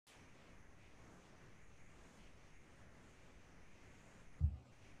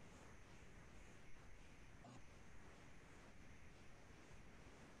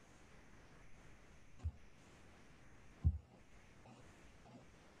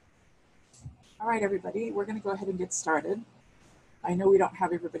All right, everybody, we're going to go ahead and get started. I know we don't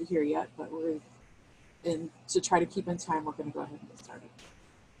have everybody here yet, but to try to keep in time, we're going to go ahead and get started.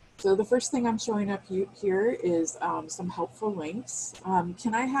 So the first thing I'm showing up here is some helpful links.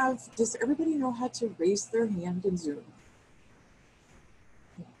 Does everybody know how to raise their hand in Zoom?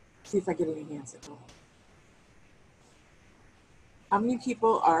 See if I get any hands that go up. How many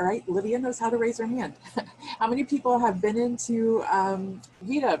people, all right, Lydia knows how to raise her hand. How many people have been into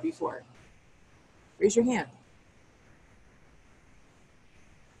VITA before? Raise your hand.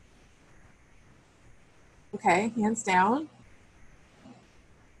 Okay, hands down.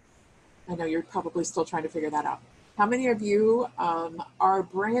 I know you're probably still trying to figure that out. How many of you are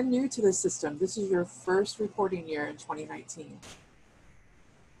brand new to the system? This is your first reporting year in 2019.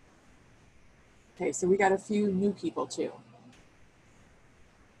 Okay, so we got a few new people too.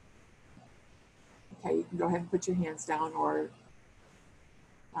 Okay, you can go ahead and put your hands down or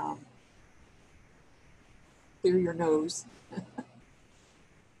clear your nose.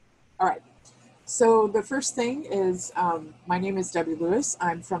 All right, so the first thing is, my name is Debbie Lewis.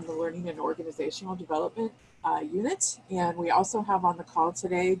 I'm from the Learning and Organizational Development unit, and we also have on the call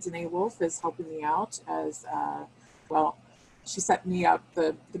today, Danae Wolf is helping me out as, well, she set me up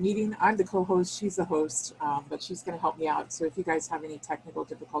the meeting. I'm the co-host, she's the host, but she's gonna help me out. So if you guys have any technical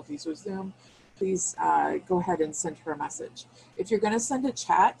difficulties with Zoom, please go ahead and send her a message. If you're gonna send a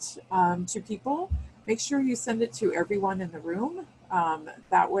chat to people, make sure you send it to everyone in the room.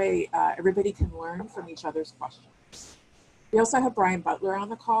 That way everybody can learn from each other's questions. We also have Brian Butler on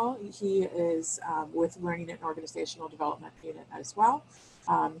the call. He is with Learning and Organizational Development Unit as well.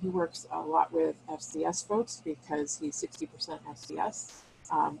 He works a lot with FCS folks because he's 60% FCS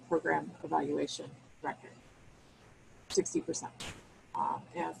program evaluation record, 60%,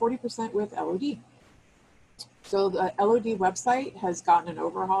 and 40% with LOD. So the LOD website has gotten an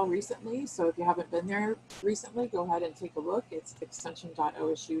overhaul recently. So if you haven't been there recently, go ahead and take a look. It's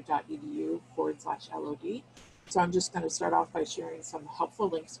extension.osu.edu/LOD. So I'm just going to start off by sharing some helpful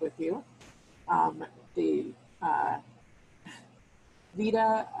links with you. The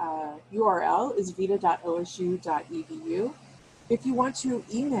VITA URL is vita.osu.edu. If you want to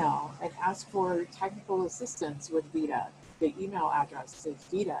email and ask for technical assistance with VITA, the email address is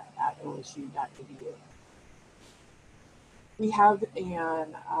vita@osu.edu. We have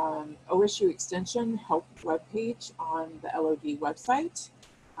an OSU Extension help webpage on the LOD website,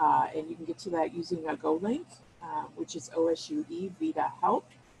 and you can get to that using a Go link, which is OSUE VITA Help.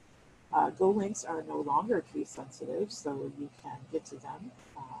 Go links are no longer case sensitive, so you can get to them,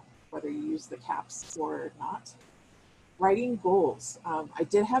 whether you use the caps or not. Writing goals. I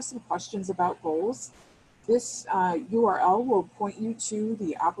did have some questions about goals. This URL will point you to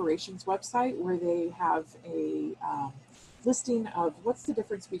the operations website where they have a listing of what's the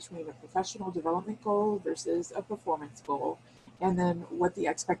difference between a professional development goal versus a performance goal, and then what the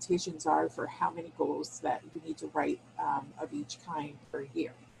expectations are for how many goals that you need to write of each kind per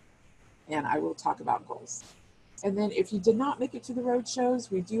year. And I will talk about goals. And then if you did not make it to the road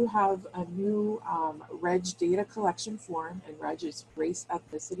shows, we do have a new reg data collection form, and reg is race,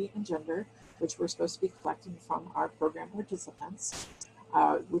 ethnicity, and gender, which we're supposed to be collecting from our program participants,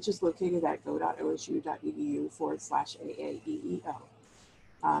 which is located at go.osu.edu/AAEEO.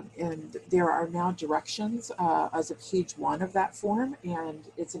 And there are now directions as of page 1 of that form, and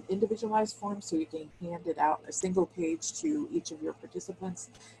it's an individualized form, so you can hand it out a single page to each of your participants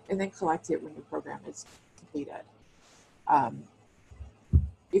and then collect it when your program is completed.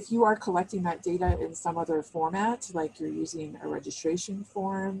 If you are collecting that data in some other format, like you're using a registration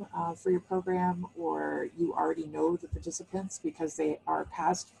form for your program, or you already know the participants because they are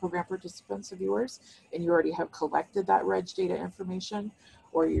past program participants of yours, and you already have collected that reg data information,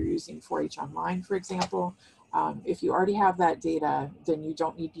 or you're using 4-H Online, for example, if you already have that data, then you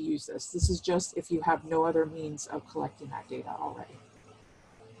don't need to use this. This is just if you have no other means of collecting that data already.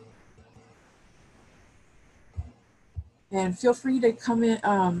 And feel free to come in,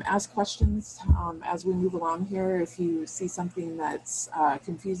 ask questions as we move along here. If you see something that's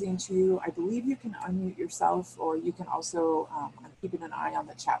confusing to you, I believe you can unmute yourself, or you can also, I'm keeping an eye on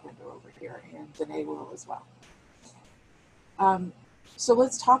the chat window over here, and Danae will as well. So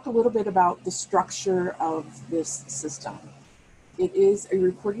let's talk a little bit about the structure of this system. It is a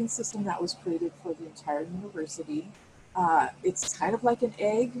reporting system that was created for the entire university. It's kind of like an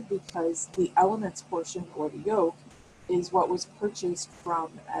egg because the elements portion, or the yolk, is what was purchased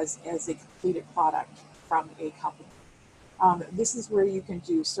from as a completed product from a company. This is where you can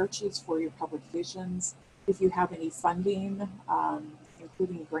do searches for your publications. If you have any funding,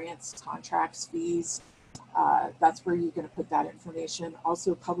 including grants, contracts, fees, That's where you're going to put that information.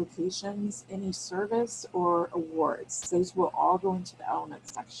 Also publications, any service or awards, those will all go into the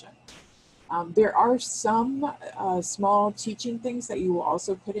Elements section. There are some small teaching things that you will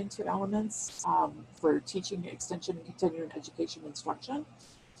also put into Elements for teaching, extension, and continuing education instruction.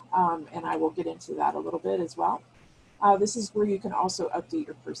 And I will get into that a little bit as well. This is where you can also update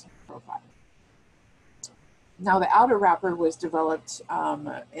your personal profile. Now the outer wrapper was developed,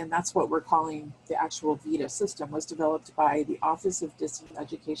 and that's what we're calling the actual VITA system, was developed by the Office of Distance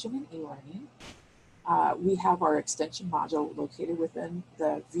Education and E-Learning. We have our extension module located within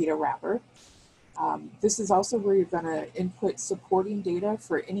the VITA wrapper. This is also where you're going to input supporting data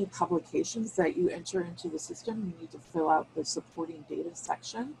for any publications that you enter into the system. You need to fill out the supporting data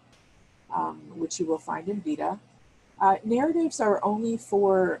section, which you will find in VITA. Narratives are only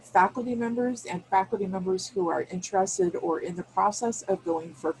for faculty members and faculty members who are interested or in the process of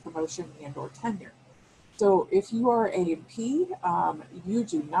going for promotion and or tenure. So if you are A&P, you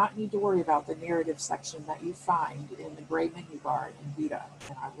do not need to worry about the narrative section that you find in the gray menu bar in VITA,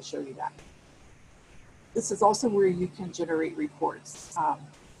 and I will show you that. This is also where you can generate reports,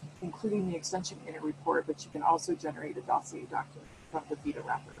 including the extension in a report, but you can also generate a dossier document from the VITA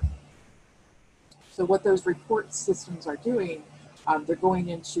wrapper. So what those report systems are doing, they're going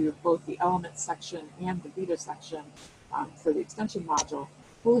into both the Elements section and the VITA section for the extension module,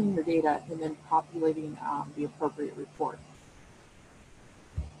 pulling your data and then populating the appropriate report.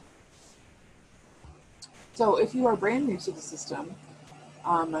 So if you are brand new to the system,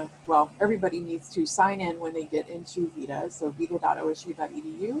 well, everybody needs to sign in when they get into VITA, so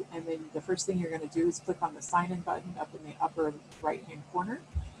vita.osu.edu, and then the first thing you're going to do is click on the sign in button up in the upper right hand corner.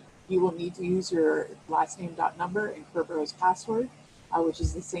 You will need to use your last name .number and Kerberos password, which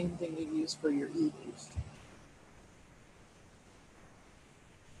is the same thing you use for your e-boost.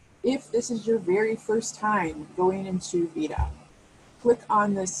 If this is your very first time going into VITA, click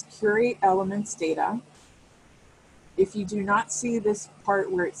on this Curate Elements Data. If you do not see this part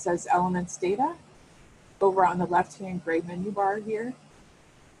where it says Elements Data, over on the left-hand gray menu bar here,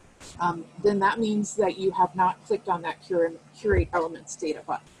 then that means that you have not clicked on that Curate Elements Data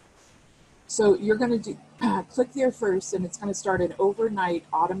button. So you're going to click there first, and it's going to start an overnight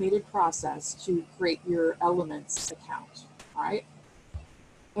automated process to create your Elements account, all right?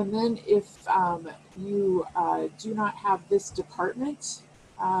 And then if you do not have this department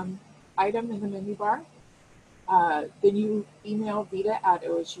item in the menu bar, then you email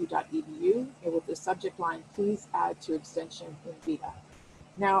vita@osu.edu, and with the subject line, please add to extension in VITA.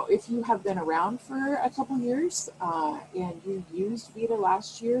 Now, if you have been around for a couple years and you used VITA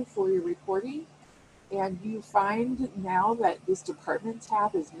last year for your reporting, and you find now that this department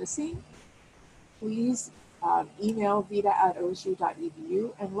tab is missing, please email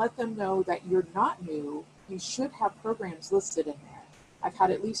vita@osu.edu and let them know that you're not new. You should have programs listed in there. I've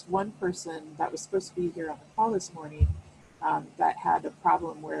had at least one person that was supposed to be here on the call this morning that had a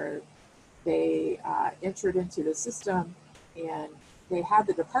problem where they entered into the system and they had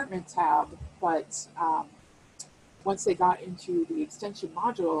the department tab, but once they got into the extension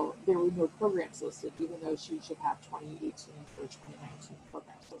module, there were no programs listed, even though she should have 2018 or 2019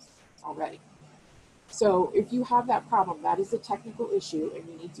 programs listed already. So if you have that problem, that is a technical issue, and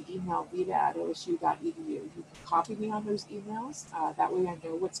you need to email vita@osu.edu. You can copy me on those emails. That way I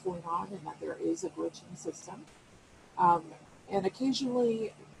know what's going on and that there is a glitch in the system. And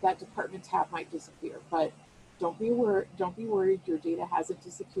occasionally that department tab might disappear, but don't be worried. Your data hasn't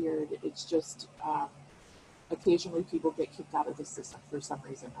disappeared. It's just occasionally people get kicked out of the system for some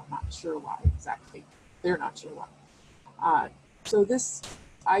reason. I'm not sure why exactly. They're not sure why. So this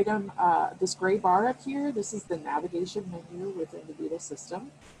item, this gray bar up here, this is the navigation menu within the VITA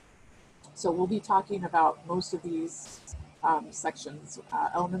system. So we'll be talking about most of these sections,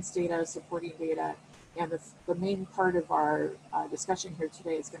 elements data, supporting data, and the main part of our discussion here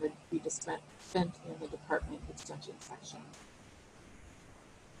today is going to be spent in the department extension section.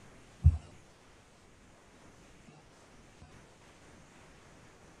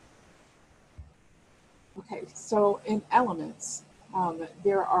 Okay, so in Elements,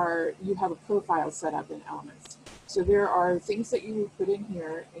 you have a profile set up in Elements. So there are things that you put in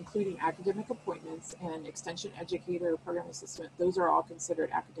here, including academic appointments and extension educator, program assistant. Those are all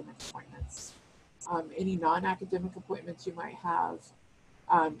considered academic appointments. Any non-academic appointments you might have,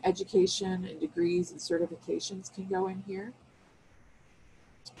 education and degrees and certifications can go in here.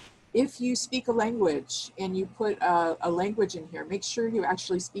 If you speak a language and you put a language in here, make sure you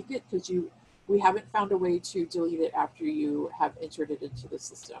actually speak it, because we haven't found a way to delete it after you have entered it into the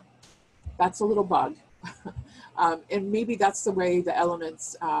system. That's a little bug. And maybe that's the way the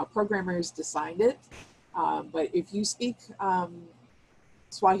Elements programmers designed it. But if you speak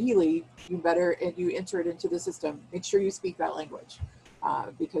Swahili, you better, and you enter it into the system, make sure you speak that language,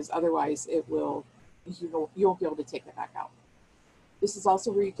 because otherwise it will, you won't be able to take it back out. This is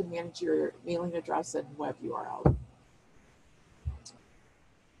also where you can manage your mailing address and web URL.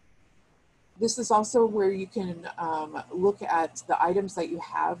 This is also where you can look at the items that you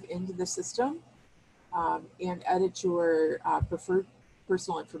have into the system and edit your preferred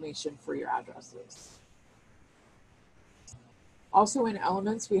personal information for your addresses. Also in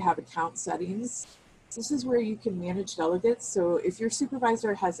Elements, we have account settings. This is where you can manage delegates. So if your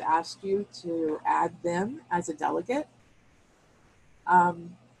supervisor has asked you to add them as a delegate,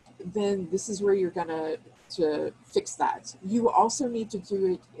 then this is where you're gonna fix that. You also need to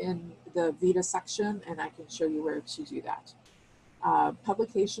do it in the VITA section, and I can show you where to do that.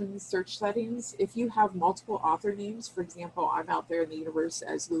 Publications, search settings. If you have multiple author names, for example, I'm out there in the universe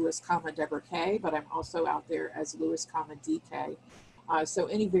as Lewis, Deborah K, but I'm also out there as Lewis, DK. So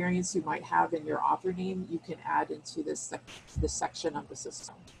any variants you might have in your author name, you can add into this section of the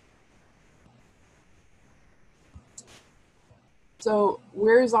system. So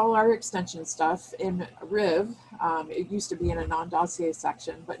where's all our extension stuff? In RIV, it used to be in a non-dossier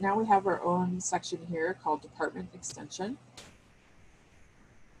section, but now we have our own section here called Department Extension.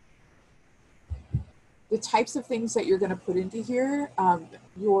 The types of things that you're going to put into here,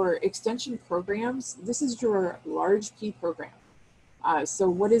 your extension programs, this is your large P program. So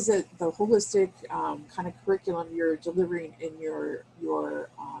what is it, the holistic kind of curriculum you're delivering in your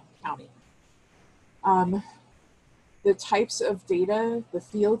county? The types of data, the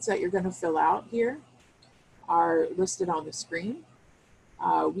fields that you're going to fill out here are listed on the screen.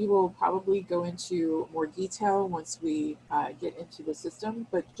 We will probably go into more detail once we get into the system,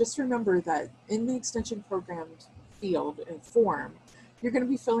 but just remember that in the extension program field and form, you're going to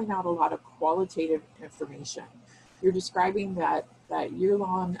be filling out a lot of qualitative information. You're describing that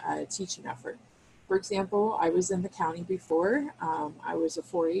year-long teaching effort. For example, I was in the county before. I was a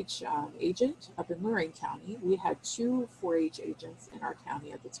 4-H agent up in Lorain County. We had 2 4-H agents in our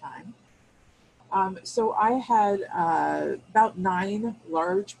county at the time. So I had about 9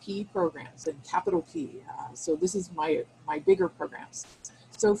 large P programs and capital P. So this is my bigger programs.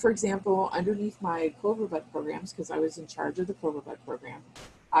 So for example, underneath my Cloverbud programs, because I was in charge of the Cloverbud program,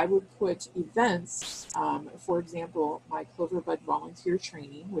 I would put events, for example, my Cloverbud volunteer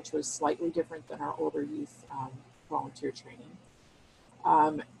training, which was slightly different than our older youth volunteer training.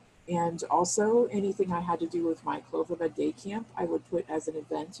 And also anything I had to do with my Cloverbud day camp, I would put as an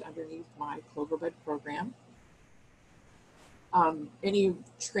event underneath my Cloverbud program. Any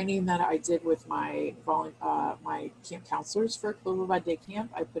training that I did with my camp counselors for Cloverbud day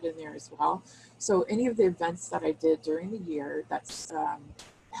camp, I put in there as well. So any of the events that I did during the year that's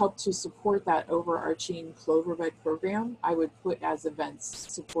helped to support that overarching Cloverbud program, I would put as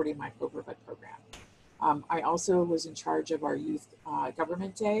events supporting my Cloverbud program. I also was in charge of our youth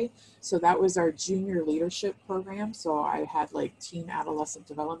government day. So that was our junior leadership program. So I had like teen adolescent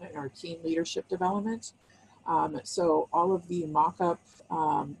development or teen leadership development. So all of the mock-up,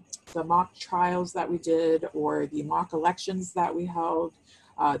 the mock trials that we did, or the mock elections that we held,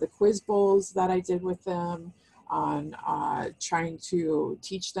 the quiz bowls that I did with them, on trying to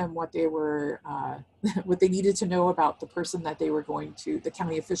teach them what they were, what they needed to know about the person that they were going to, the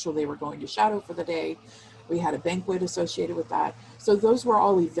county official they were going to shadow for the day. We had a banquet associated with that. So those were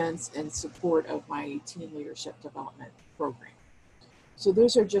all events in support of my teen leadership development program. So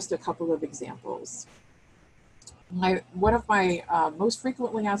those are just a couple of examples. One of my most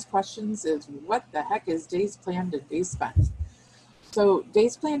frequently asked questions is, what the heck is days planned and days spent? So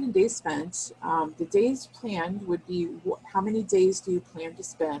days planned and days spent, the days planned would be how many days do you plan to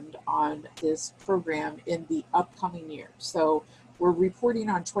spend on this program in the upcoming year. So we're reporting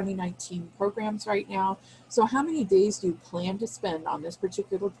on 2019 programs right now. So how many days do you plan to spend on this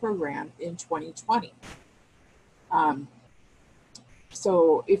particular program in 2020?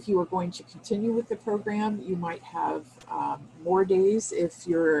 So if you are going to continue with the program, you might have more days if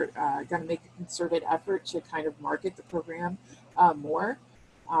you're going to make a concerted effort to kind of market the program more.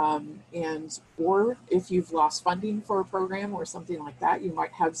 Or if you've lost funding for a program or something like that, you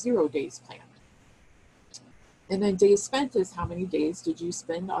might have 0 days planned. And then days spent is how many days did you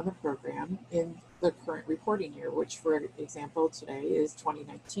spend on the program in the current reporting year, which for example today is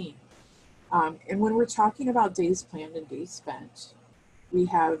 2019. And when we're talking about days planned and days spent, we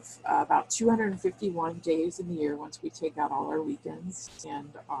have about 251 days in the year once we take out all our weekends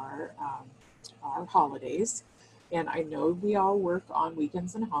and our holidays. And I know we all work on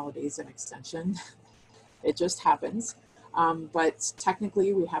weekends and holidays in Extension. It just happens. But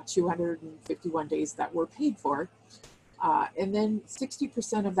technically we have 251 days that we're paid for. And then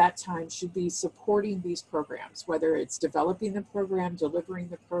 60% of that time should be supporting these programs, whether it's developing the program, delivering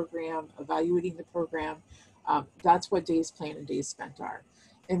the program, evaluating the program. That's what days planned and days spent are.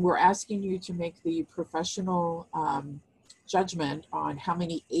 And we're asking you to make the professional judgment on how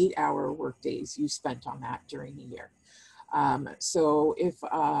many 8-hour work days you spent on that during the year. So if,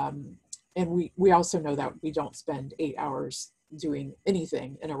 and we also know that we don't spend 8 hours doing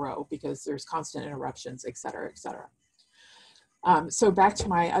anything in a row because there's constant interruptions, et cetera, et cetera. So back to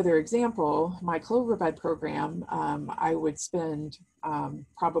my other example, my Cloverbed program, I would spend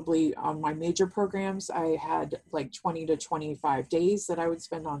probably on my major programs, I had like 20 to 25 days that I would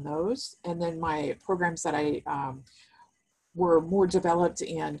spend on those. And then my programs that I were more developed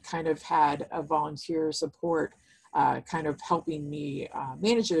and kind of had a volunteer support kind of helping me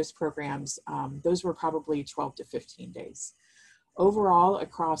manage those programs, those were probably 12 to 15 days. Overall,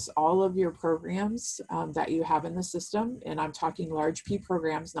 across all of your programs that you have in the system, and I'm talking large P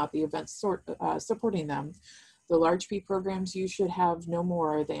programs, not the events supporting them, the large P programs, you should have no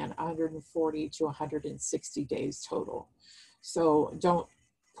more than 140 to 160 days total. So don't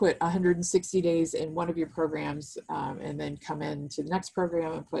put 160 days in one of your programs and then come into the next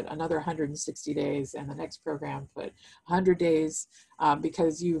program and put another 160 days and the next program put 100 days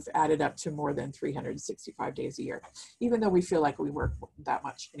because you've added up to more than 365 days a year, even though we feel like we work that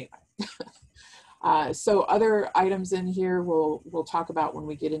much anyway. So other items in here we'll talk about when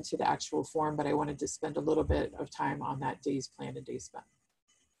we get into the actual form, but I wanted to spend a little bit of time on that days planned and days spent.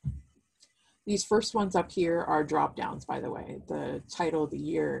 These first ones up here are drop downs, by the way. The title of the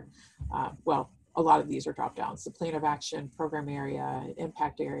year, well, a lot of these are drop downs. The plan of action, program area,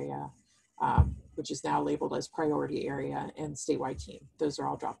 impact area, which is now labeled as priority area, and statewide team. Those are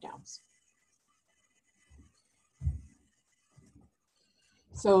all drop downs.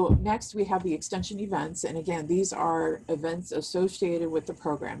 So next we have the extension events. And again, these are events associated with the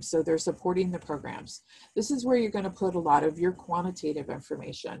program. So they're supporting the programs. This is where you're going to put a lot of your quantitative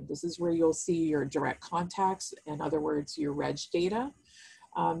information. This is where you'll see your direct contacts, in other words, your reg data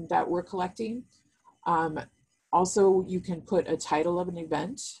that we're collecting. Also, you can put a title of an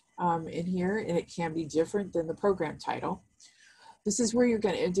event in here, and it can be different than the program title. This is where you're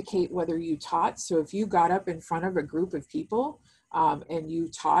going to indicate whether you taught. So if you got up in front of a group of people and you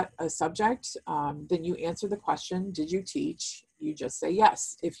taught a subject, then you answer the question, did you teach? You just say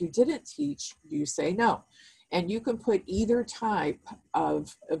yes. If you didn't teach, you say no. And you can put either type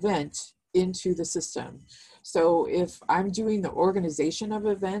of event into the system. So if I'm doing the organization of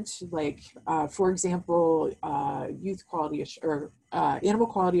event, like for example, youth quality or animal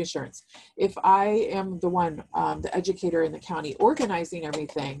quality assurance, if I am the one, the educator in the county organizing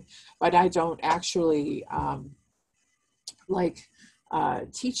everything, but I don't actually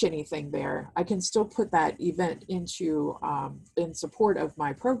teach anything there, I can still put that event into in support of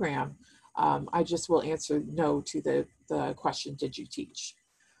my program. I just will answer no to the question, did you teach?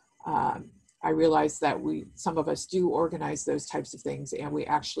 I realize that some of us do organize those types of things, and we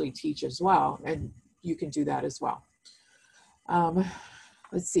actually teach as well, and you can do that as well.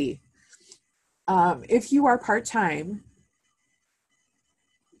 Let's see. If you are part-time,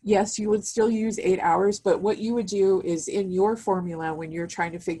 yes, you would still use 8 hours, but what you would do is in your formula, when you're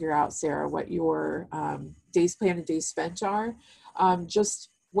trying to figure out, Sarah, what your days planned and days spent are, just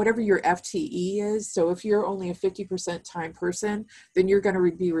whatever your FTE is. So if you're only a 50% time person, then you're going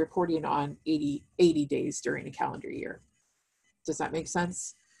to be reporting on 80 days during a calendar year. Does that make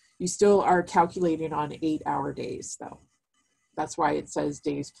sense? You still are calculating on 8-hour days though. That's why it says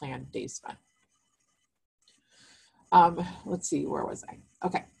days planned, days spent. Let's see, where was I?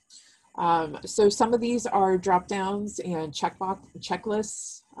 Okay. So some of these are drop downs and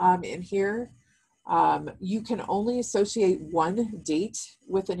checklists in here. You can only associate one date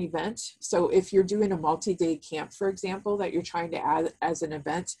with an event. So if you're doing a multi-day camp, for example, that you're trying to add as an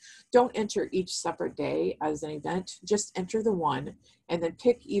event, don't enter each separate day as an event, just enter the one and then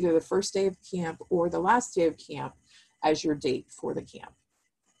pick either the first day of camp or the last day of camp as your date for the camp.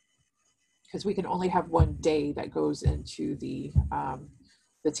 Because we can only have one day that goes into the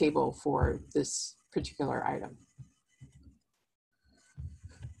table for this particular item.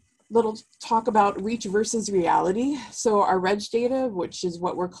 Little talk about reach versus reality. So our reg data, which is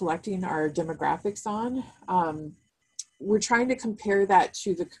what we're collecting our demographics on, we're trying to compare that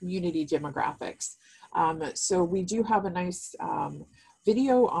to the community demographics. So we do have a nice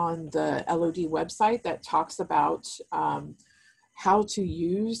video on the LOD website that talks about how to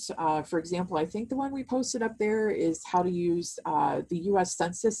use, for example, I think the one we posted up there is how to use the US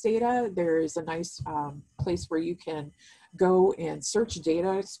Census data. There is a nice place where you can go and search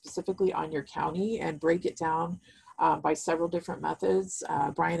data specifically on your county and break it down by several different methods.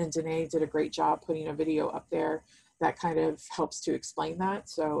 Brian and Danae did a great job putting a video up there that kind of helps to explain that.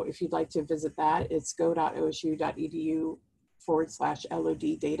 So if you'd like to visit that, it's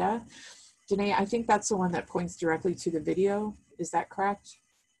go.osu.edu/LOD data. Danae, I think that's the one that points directly to the video. Is that correct?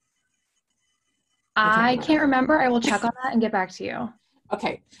 I can't remember. I will check on that and get back to you.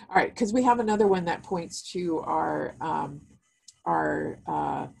 Okay, all right, because we have another one that points to our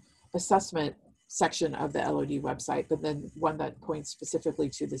assessment section of the LOD website, but then one that points specifically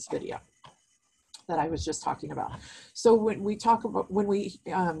to this video that I was just talking about. So when we talk about, when we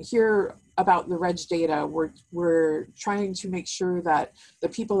hear about the reg data, we're trying to make sure that the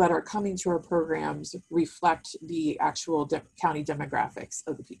people that are coming to our programs reflect the actual county demographics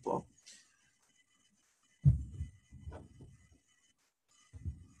of the people.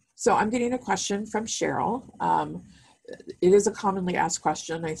 So I'm getting a question from Cheryl. It is a commonly asked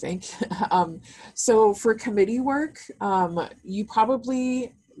question, I think. So for committee work, you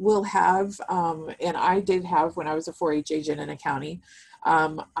probably will have, and I did have when I was a 4-H agent in a county,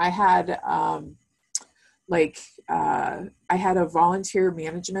 I had I had a volunteer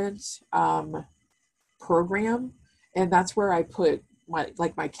management program, and that's where I put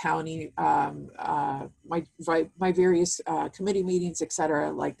my county, my various committee meetings,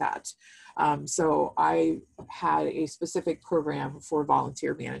 etc., like that. So I had a specific program for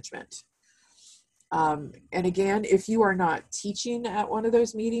volunteer management. And again, if you are not teaching at one of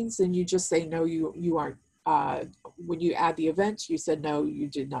those meetings, then you just say, no, you aren't. When you add the event, you said, no, you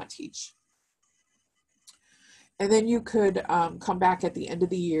did not teach. And then you could come back at the end of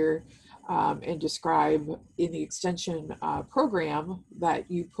the year and describe in the extension program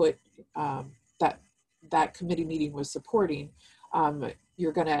that you put that committee meeting was supporting.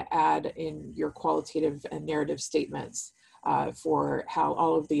 You're going to add in your qualitative and narrative statements for how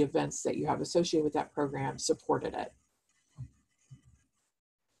all of the events that you have associated with that program supported it.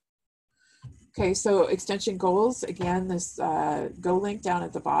 Okay, so extension goals, again, this Go link down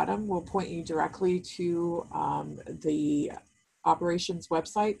at the bottom will point you directly to the operations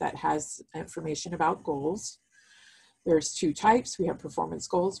website that has information about goals. There's two types. We have performance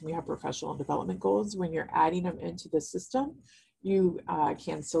goals and we have professional development goals. When you're adding them into the system, you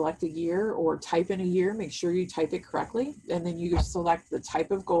can select a year or type in a year, make sure you type it correctly, and then you select the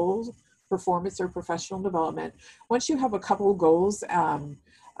type of goals, performance or professional development. Once you have a couple of goals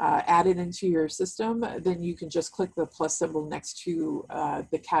added into your system, then you can just click the plus symbol next to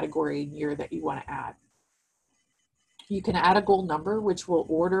the category and year that you want to add. You can add a goal number, which will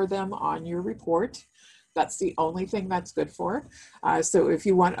order them on your report. That's the only thing that's good for. So if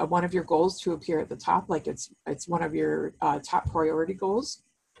you want one of your goals to appear at the top, like it's one of your top priority goals,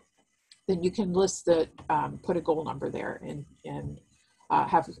 then you can list the, put a goal number there and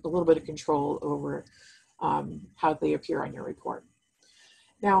have a little bit of control over how they appear on your report.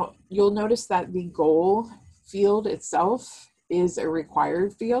 Now, you'll notice that the goal field itself is a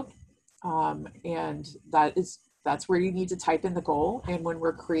required field, and that's where you need to type in the goal. And when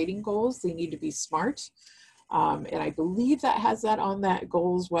we're creating goals, they need to be SMART. And I believe that has that on that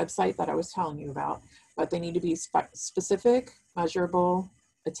goals website that I was telling you about, but they need to be specific, measurable,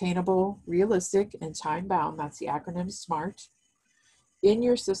 attainable, realistic, and time-bound. That's the acronym SMART. In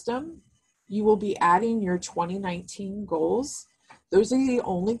your system, you will be adding your 2019 goals. Those are the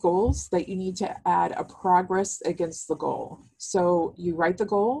only goals that you need to add a progress against the goal. So you write the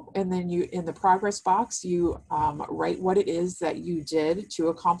goal, and then you, in the progress box, you write what it is that you did to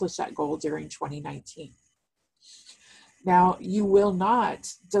accomplish that goal during 2019. Now, you will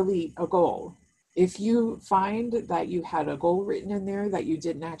not delete a goal. If you find that you had a goal written in there that you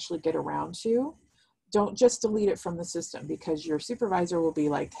didn't actually get around to, don't just delete it from the system, because your supervisor will be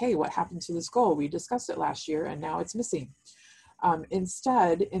like, hey, what happened to this goal? We discussed it last year and now it's missing.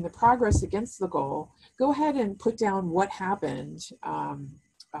 Instead, in the progress against the goal, go ahead and put down what happened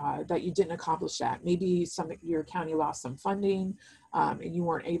that you didn't accomplish that. Maybe your county lost some funding and you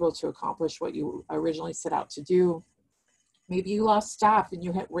weren't able to accomplish what you originally set out to do. Maybe you lost staff and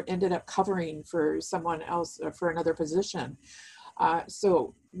you ended up covering for someone else or for another position.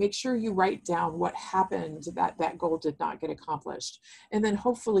 So make sure you write down what happened that goal did not get accomplished. And then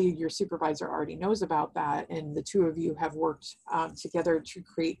hopefully your supervisor already knows about that, and the two of you have worked together to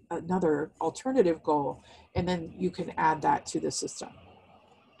create another alternative goal, and then you can add that to the system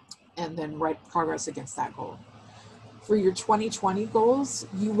and then write progress against that goal. For your 2020 goals,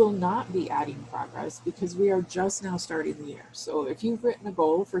 you will not be adding progress because we are just now starting the year. So if you've written a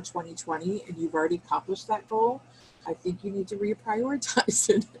goal for 2020 and you've already accomplished that goal, I think you need to reprioritize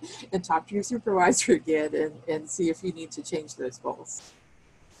it and talk to your supervisor again and see if you need to change those goals.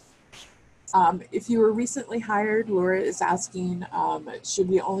 If you were recently hired, Laura is asking, should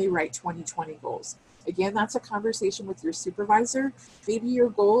we only write 2020 goals? Again, that's a conversation with your supervisor. Maybe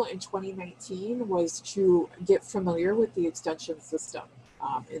your goal in 2019 was to get familiar with the extension system,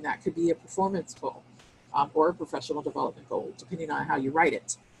 and that could be a performance goal or a professional development goal, depending on how you write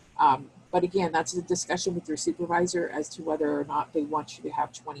it. But again, that's a discussion with your supervisor as to whether or not they want you to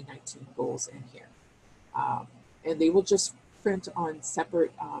have 2019 goals in here. And they will just print on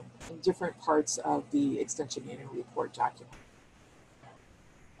separate, in different parts of the extension annual report document.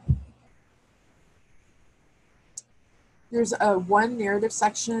 There's a one narrative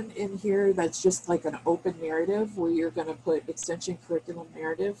section in here that's just like an open narrative where you're going to put extension curriculum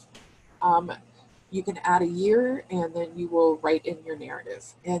narrative. You can add a year and then you will write in your narrative.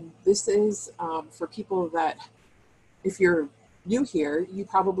 And this is for people that, if you're new here, you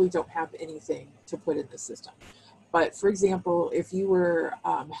probably don't have anything to put in the system. But for example, if you were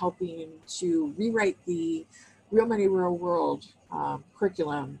helping to rewrite the Real Money, Real World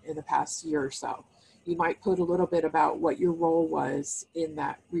curriculum in the past year or so, you might put a little bit about what your role was in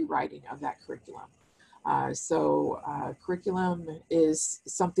that rewriting of that curriculum. Curriculum is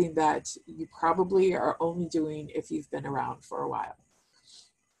something that you probably are only doing if you've been around for a while.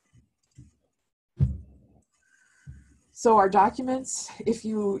 So our documents, if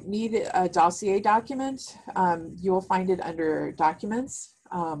you need a dossier document, you'll find it under documents,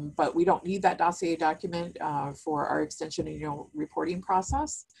 but we don't need that dossier document for our extension annual reporting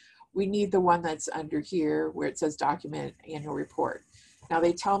process. We need the one that's under here where it says document annual report. Now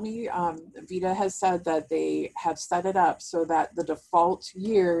they tell me, VITA has said that they have set it up so that the default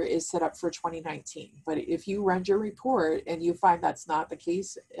year is set up for 2019. But if you run your report and you find that's not the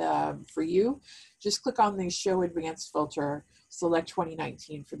case for you, just click on the show advanced filter, select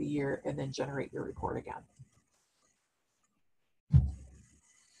 2019 for the year, and then generate your report again.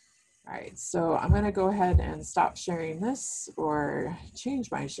 All right, so I'm gonna go ahead and stop sharing this or change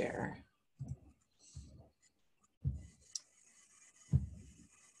my share.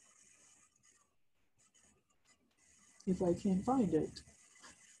 If I can find it.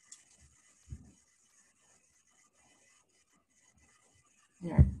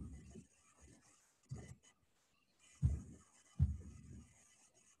 There.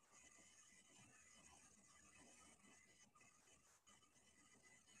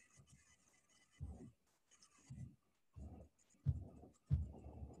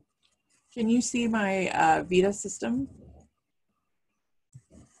 Can you see my VITA system?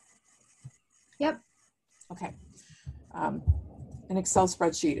 Yep. Okay. An Excel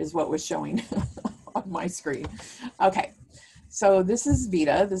spreadsheet is what was showing on my screen. Okay, so this is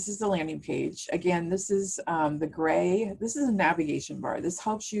VITA. This is the landing page. Again, this is the gray. This is a navigation bar. This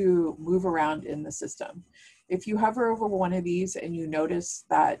helps you move around in the system. If you hover over one of these and you notice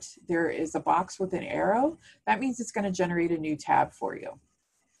that there is a box with an arrow, that means it's going to generate a new tab for you.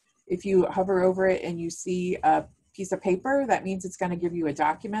 If you hover over it and you see a piece of paper, that means it's going to give you a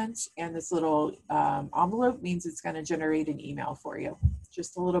document, and this little envelope means it's going to generate an email for you.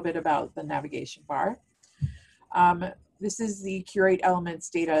 Just a little bit about the navigation bar. This is the Curate Elements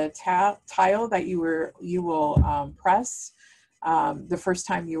data tile that you will press the first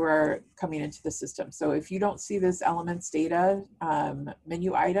time you are coming into the system. So if you don't see this Elements data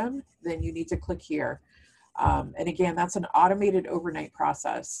menu item, then you need to click here. And again, that's an automated overnight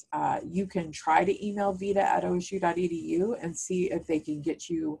process. You can try to email vita@osu.edu and see if they can get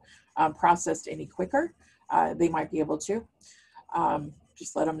you processed any quicker. They might be able to.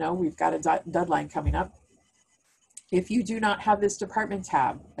 Just let them know we've got a deadline coming up. If you do not have this department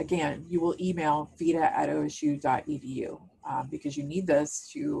tab, again, you will email vita@osu.edu because you need this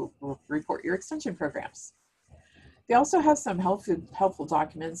to report your extension programs. They also have some helpful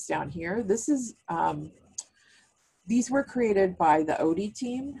documents down here. This is these were created by the OD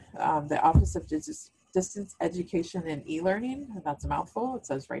team, the Office of Distance Education and E-Learning. That's a mouthful, it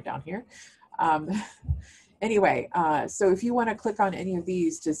says right down here. Anyway, so if you want to click on any of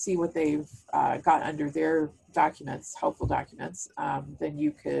these to see what they've got under their documents, helpful documents, then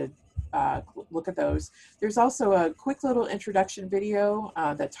you could look at those. There's also a quick little introduction video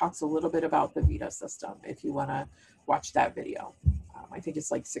that talks a little bit about the VITA system if you want to watch that video. I think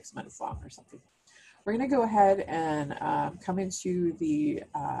it's like 6 minutes long or something. We're going to go ahead and come into the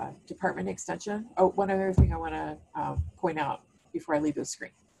department extension. Oh, one other thing I want to point out before I leave the screen.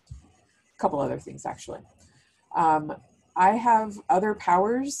 A couple other things, actually. I have other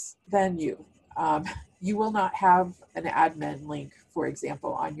powers than you. You will not have an admin link, for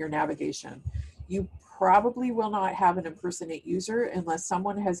example, on your navigation. You probably will not have an impersonate user unless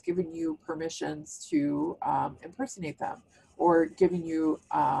someone has given you permissions to impersonate them or given you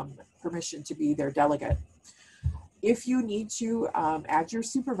permission to be their delegate. If you need to add your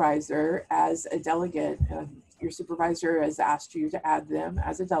supervisor as a delegate, your supervisor has asked you to add them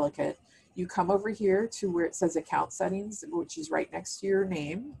as a delegate, you come over here to where it says account settings, which is right next to your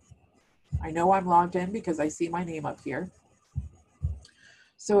name. I know I'm logged in because I see my name up here.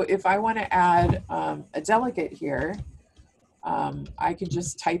 So if I want to add a delegate here, I can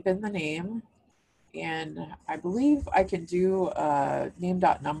just type in the name, and I believe I can do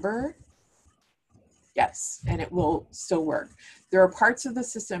name.number. Yes, and it will still work. There are parts of the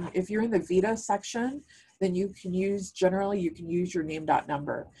system, if you're in the VITA section, then you can use, generally you can use your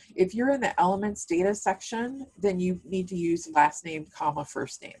name.number. If you're in the elements data section, then you need to use last name, comma,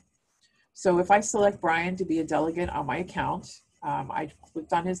 first name. So if I select Brian to be a delegate on my account, I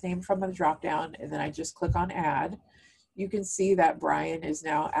clicked on his name from the dropdown, and then I just click on add. You can see that Brian is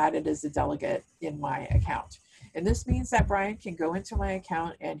now added as a delegate in my account. And this means that Brian can go into my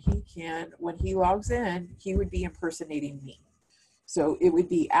account, and he can, when he logs in, he would be impersonating me. So it would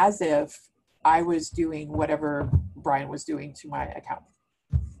be as if I was doing whatever Brian was doing to my account.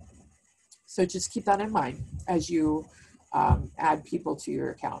 So just keep that in mind as you add people to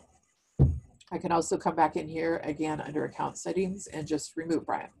your account. I can also come back in here again under account settings and just remove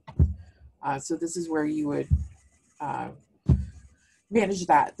Brian. So this is where you would manage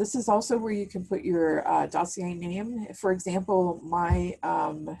that. This is also where you can put your dossier name. For example, my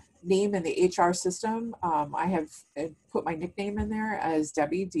name in the HR system, I have put my nickname in there as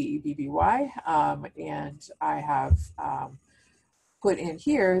Debbie, D-E-B-B-Y, and I have put in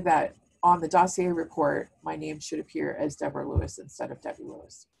here that on the dossier report, my name should appear as Deborah Lewis instead of Debbie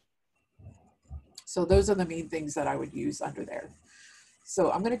Lewis. So those are the main things that I would use under there.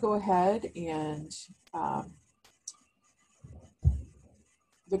 So I'm going to go ahead and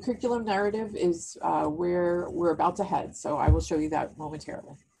the curriculum narrative is where we're about to head. So I will show you that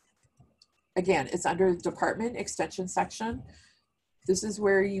momentarily. Again, it's under the department extension section. This is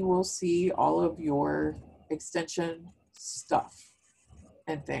where you will see all of your extension stuff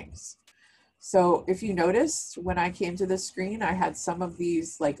and things. So if you noticed, when I came to this screen, I had some of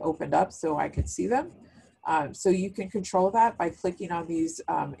these like opened up so I could see them. So you can control that by clicking on these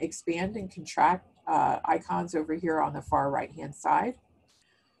expand and contract icons over here on the far right-hand side.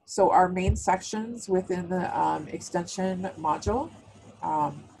 So our main sections within the extension module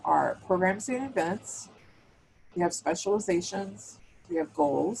are programs and events. We have specializations, we have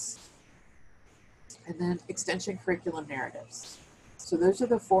goals, and then extension curriculum narratives. So those are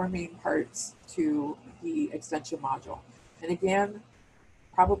the four main parts to the extension module. And again,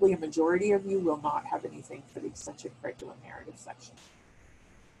 probably a majority of you will not have anything for the extension curriculum narrative section.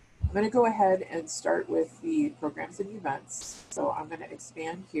 I'm going to go ahead and start with the programs and events. So I'm going to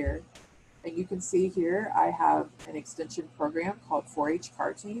expand here. And you can see here I have an extension program called 4-H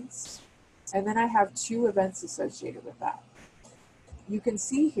Cartoons. And then I have 2 events associated with that. You can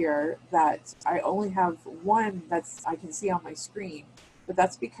see here that I only have one that's I can see on my screen, but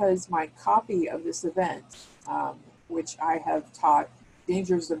that's because my copy of this event, which I have taught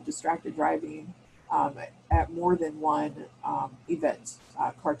dangers of distracted driving at more than one event,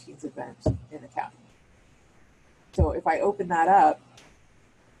 cartoons event in the county. So if I open that up,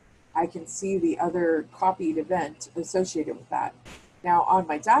 I can see the other copied event associated with that. Now on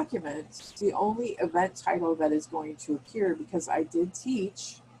my document, the only event title that is going to appear, because I did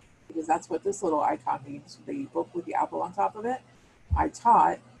teach, because that's what this little icon means, the book with the apple on top of it, I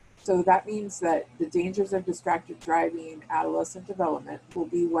taught. So that means that the dangers of distracted driving, adolescent development will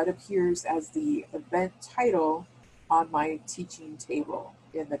be what appears as the event title on my teaching table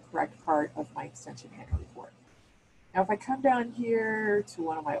in the correct part of my extension annual report. Now, if I come down here to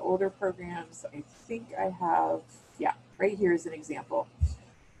one of my older programs, I think I have, yeah, right here is an example.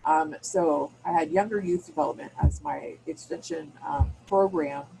 So I had younger youth development as my extension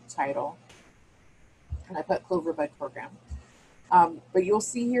program title, and I put Cloverbud program. But you'll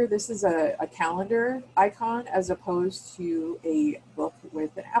see here, this is a calendar icon as opposed to a book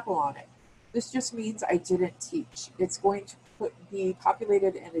with an apple on it. This just means I didn't teach. It's going to be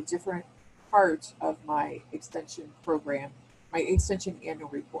populated in a different part of my extension program, my extension annual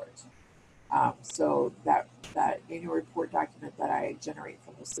report. So that annual report document that I generate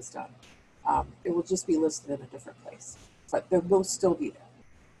from the system, it will just be listed in a different place, but they will still be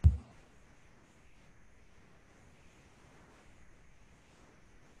there.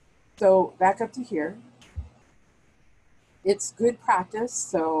 So back up to here. It's good practice.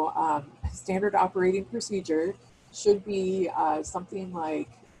 So standard operating procedure should be something like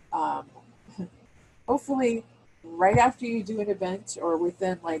um, hopefully right after you do an event or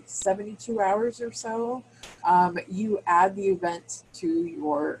within like 72 hours or so, you add the event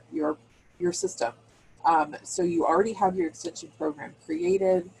to your system. So you already have your extension program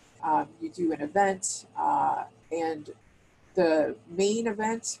created. You do an event, and the main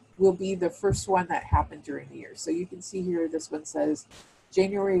event will be the first one that happened during the year. So you can see here, this one says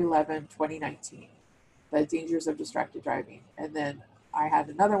January 11, 2019, the dangers of distracted driving. And then I had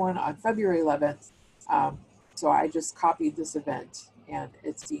another one on February 11th. So I just copied this event and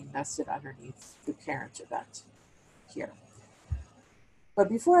it's being nested underneath the parent event here. But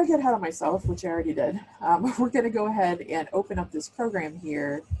before I get ahead of myself, which I already did, we're going to go ahead and open up this program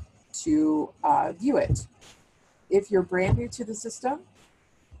here to view it. If you're brand new to the system,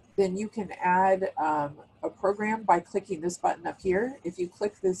 then you can add a program by clicking this button up here. If you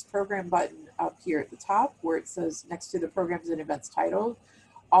click this program button up here at the top where it says next to the programs and events title,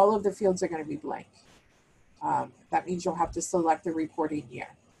 all of the fields are going to be blank. That means you'll have to select the reporting year.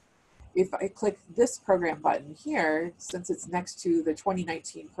 If I click this program button here, since it's next to the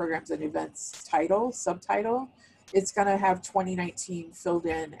 2019 programs and events title, subtitle, it's going to have 2019 filled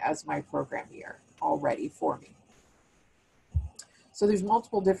in as my program year already for me. So there's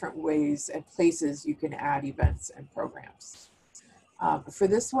multiple different ways and places you can add events and programs. For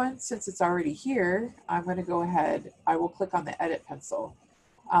this one, since it's already here, I'm going to go ahead, I will click on the edit pencil.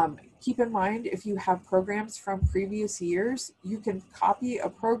 Keep in mind, if you have programs from previous years, you can copy a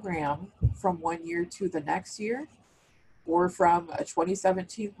program from one year to the next year, or from a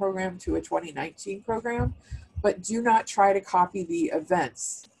 2017 program to a 2019 program, but do not try to copy the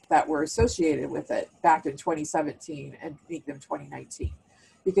events that were associated with it back in 2017 and make them 2019,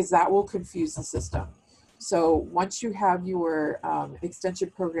 because that will confuse the system. So once you have your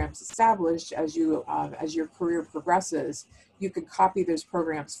extension programs established, as your career progresses, you can copy those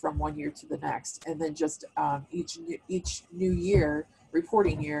programs from one year to the next, and then just each new year,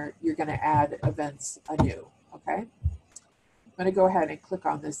 reporting year, you're going to add events anew. Okay, I'm going to go ahead and click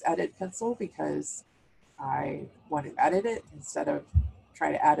on this edit pencil because I want to edit it instead of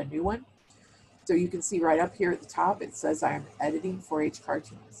try to add a new one. So you can see right up here at the top, it says I'm editing 4-H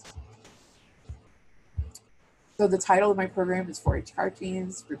cartoons. So the title of my program is 4-H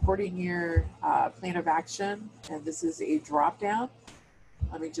cartoons, reporting year, plan of action, and this is a drop down.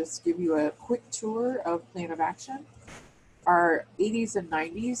 Let me just give you a quick tour of plan of action. Our 80s and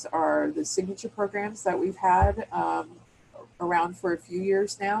 90s are the signature programs that we've had around for a few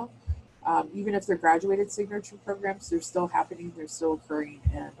years now. Even if they're graduated signature programs, they're still happening, they're still occurring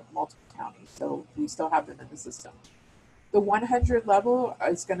in multiple counties. So we still have them in the system. The 100 level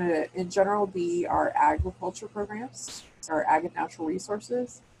is going to, in general, be our agriculture programs, our ag and natural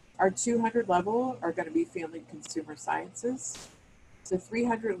resources. Our 200 level are going to be family and consumer sciences. The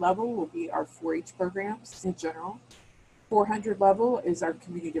 300 level will be our 4-H programs in general. 400 level is our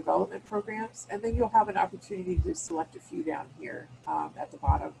community development programs. And then you'll have an opportunity to select a few down here at the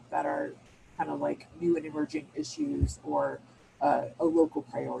bottom that are kind of like new and emerging issues or a local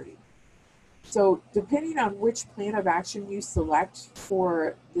priority. So depending on which plan of action you select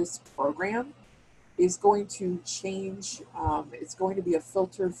for this program is going to change. It's going to be a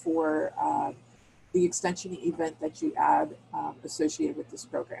filter for the extension event that you add associated with this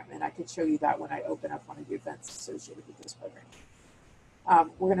program. And I can show you that when I open up one of the events associated with this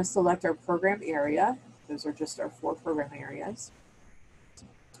program. We're going to select our program area. Those are just our 4 program areas.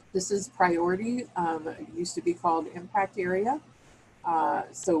 This is priority. It used to be called impact area.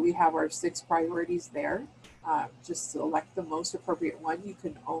 So we have our 6 priorities there. Just select the most appropriate one. You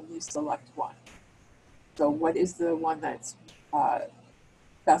can only select one. So what is the one that's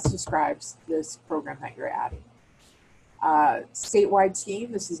best describes this program that you're adding? Statewide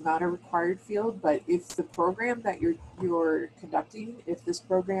team, this is not a required field, but if the program that you're conducting, if this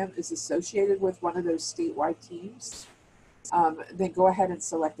program is associated with one of those statewide teams, then go ahead and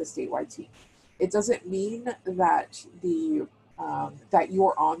select the statewide team. It doesn't mean that that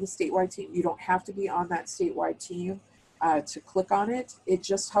you're on the statewide team. You don't have to be on that statewide team to click on it. It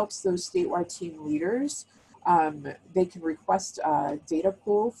just helps those statewide team leaders. They can request a data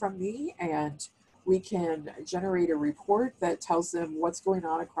pool from me, and we can generate a report that tells them what's going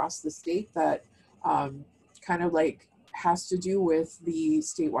on across the state that kind of like has to do with the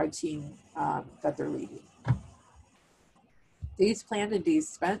statewide team that they're leading. Days planned and days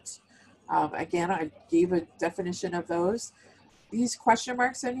spent. Again, I gave a definition of those. These question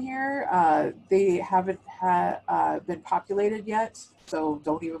marks in here, they haven't been populated yet, so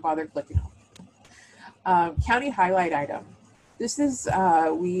don't even bother clicking on them. County highlight item. This is,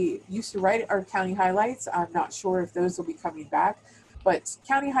 we used to write our county highlights. I'm not sure if those will be coming back, but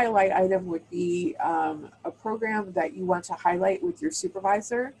county highlight item would be a program that you want to highlight with your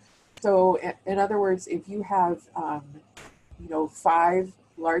supervisor. So in other words, if you have, you know, 5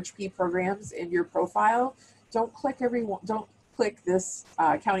 large P programs in your profile, don't click don't click this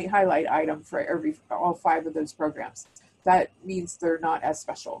county highlight item for all 5 of those programs. That means they're not as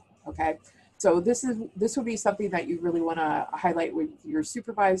special, okay? So this would be something that you really want to highlight with your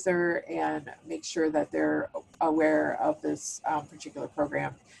supervisor and make sure that they're aware of this particular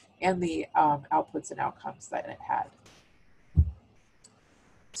program and the outputs and outcomes that it had.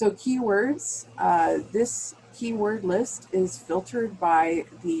 So keywords, this keyword list is filtered by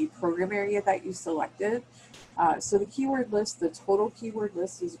the program area that you selected. So the keyword list, the total keyword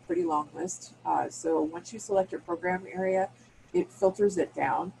list is a pretty long list. So once you select your program area, it filters it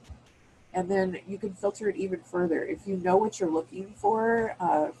down. And then you can filter it even further. If you know what you're looking for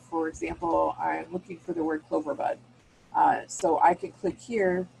example, I'm looking for the word cloverbud. So I can click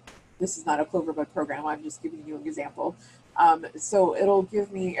here. This is not a cloverbud program. I'm just giving you an example. So it'll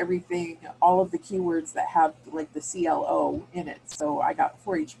give me everything, all of the keywords that have like the CLO in it. So I got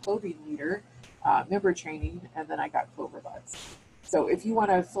 4-H clothing leader, member training, and then I got cloverbuds. So if you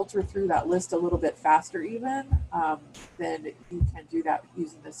want to filter through that list a little bit faster even, then you can do that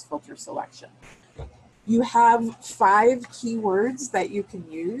using this filter selection. You have 5 keywords that you can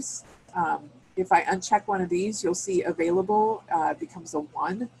use. If I uncheck one of these, you'll see available becomes a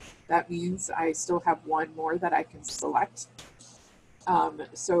 1. That means I still have 1 more that I can select.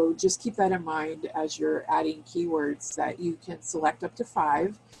 So just keep that in mind as you're adding keywords that you can select up to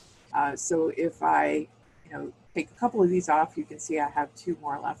 5. So if I, take a couple of these off, you can see I have 2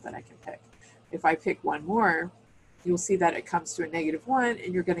 more left that I can pick. If I pick 1 more, you'll see that it comes to a -1,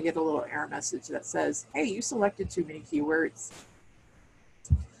 and you're going to get a little error message that says, hey, you selected too many keywords.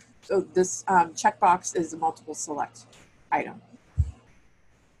 So this checkbox is a multiple select item.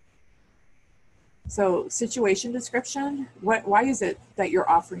 So situation description, why is it that you're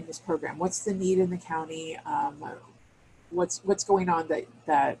offering this program? What's the need in the county? What's going on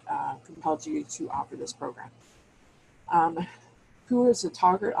that compelled you to offer this program? Who is the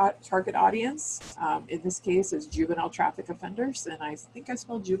target audience? In this case, is juvenile traffic offenders, and I think I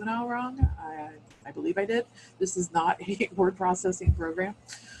spelled juvenile wrong. I believe I did. This is not a word processing program.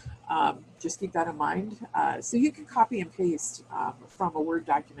 Just keep that in mind. So you can copy and paste from a Word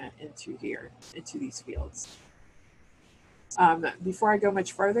document into these fields. Before I go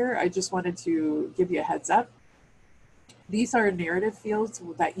much further, I just wanted to give you a heads up. These are narrative fields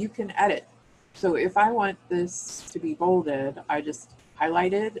that you can edit. So if I want this to be bolded, I just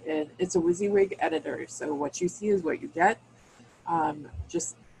highlight it, and it's a WYSIWYG editor. So what you see is what you get.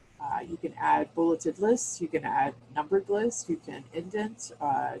 You can add bulleted lists, you can add numbered lists, you can indent,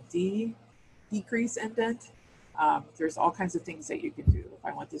 decrease indent. There's all kinds of things that you can do. If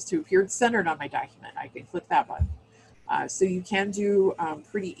I want this to appear centered on my document, I can click that button. So you can do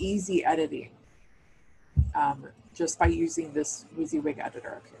pretty easy editing just by using this WYSIWYG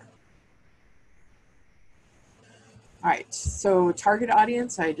editor up here. All right, so target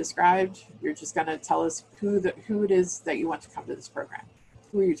audience I described. You're just going to tell us who it is that you want to come to this program.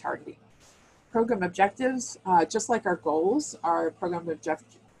 Who are you targeting? Program objectives, just like our goals, our program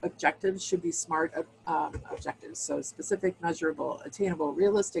objectives should be SMART objectives. So specific, measurable, attainable,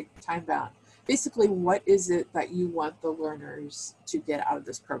 realistic, time-bound. Basically, what is it that you want the learners to get out of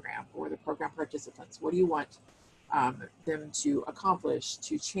this program, or the program participants? What do you want them to accomplish,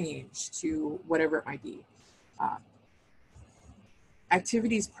 to change, to whatever it might be?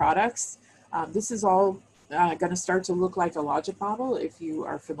 Activities, products. This is all going to start to look like a logic model if you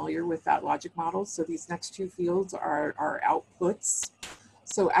are familiar with that logic model. So these next 2 fields are outputs.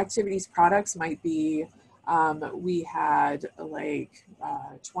 So activities, products might be, we had like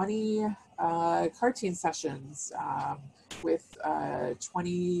 20 cartoon sessions with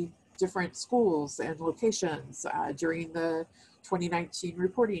 20 different schools and locations during the 2019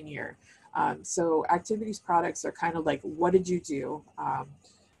 reporting year. So activities, products are kind of like, what did you do?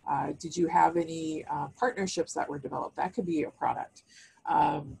 Did you have any partnerships that were developed? That could be a product.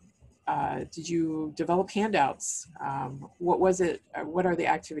 Did you develop handouts? What was it? What are the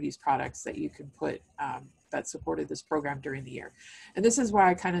activities products that you can put that supported this program during the year? And this is why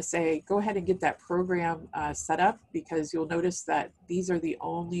I kind of say, go ahead and get that program set up, because you'll notice that these are the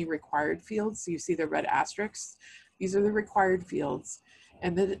only required fields. So you see the red asterisks. These are the required fields.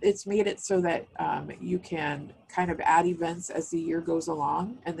 And then it's made it so that you can kind of add events as the year goes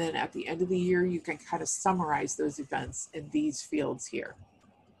along. And then at the end of the year, you can kind of summarize those events in these fields here.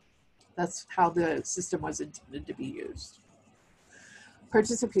 That's how the system was intended to be used.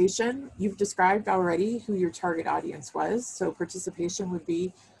 Participation, you've described already who your target audience was. So participation would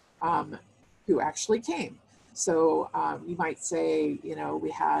be who actually came. So you might say, you know,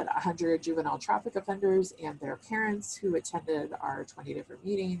 we had 100 juvenile traffic offenders and their parents who attended our 20 different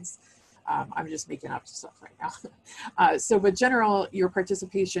meetings. I'm just making up stuff right now. But general, your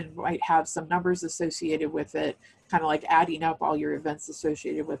participation might have some numbers associated with it, kind of like adding up all your events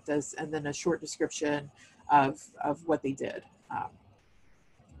associated with this, and then a short description of what they did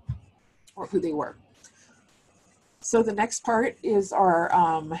or who they were. So the next part is our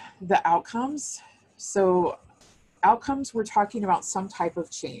the outcomes. So outcomes, we're talking about some type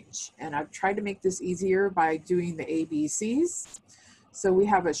of change, and I've tried to make this easier by doing the ABCs. So we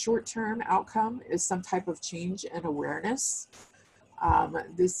have a short-term outcome is some type of change and awareness.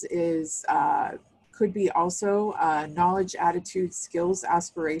 This is could be also knowledge, attitude, skills,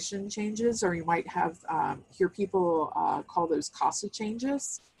 aspiration changes, or you might have hear people call those CASA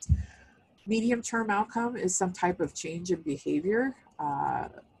changes. Medium-term outcome is some type of change in behavior.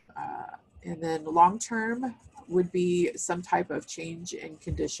 And then long-term would be some type of change in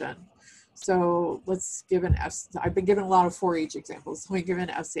condition. So let's give I've been given a lot of 4-H examples. Let me give an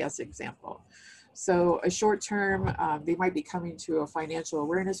FCS example. So a short term, they might be coming to a financial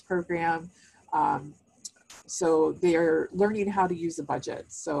awareness program. So they're learning how to use a budget.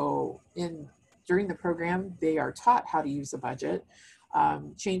 So during the program, they are taught how to use a budget.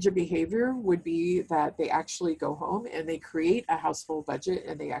 Change of behavior would be that they actually go home and they create a household budget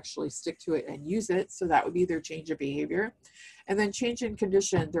and they actually stick to it and use it. So that would be their change of behavior. And then change in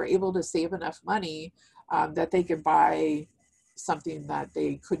condition, they're able to save enough money that they could buy something that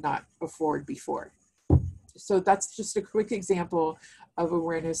they could not afford before. So that's just a quick example of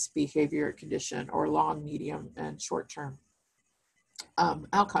awareness, behavior, condition, or long, medium, and short-term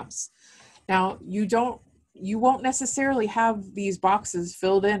outcomes. Now, you won't necessarily have these boxes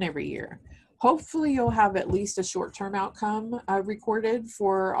filled in every year. Hopefully you'll have at least a short-term outcome recorded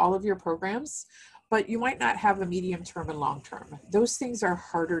for all of your programs, but you might not have a medium-term and long-term. Those things are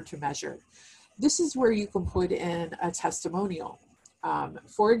harder to measure. This is where you can put in a testimonial.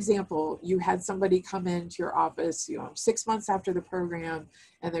 For example, you had somebody come into your office, 6 months after the program,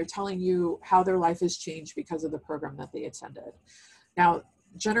 and they're telling you how their life has changed because of the program that they attended. Now,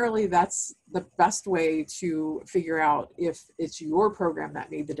 generally, that's the best way to figure out if it's your program that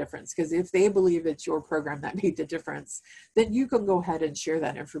made the difference. Because if they believe it's your program that made the difference, then you can go ahead and share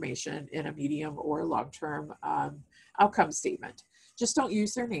that information in a medium or long-term outcome statement. Just don't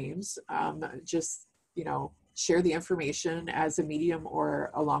use their names. Just, share the information as a medium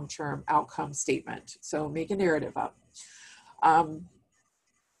or a long-term outcome statement. So make a narrative up.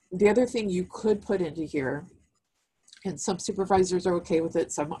 The other thing you could put into here, and some supervisors are okay with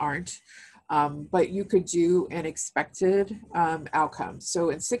it, some aren't, but you could do an expected outcome. So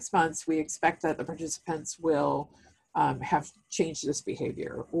in 6 months, we expect that the participants will have changed this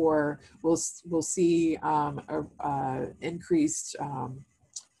behavior, or we'll see increased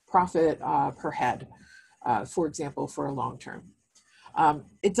profit per head, for example, for a long term.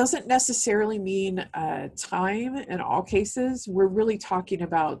 It doesn't necessarily mean time in all cases. We're really talking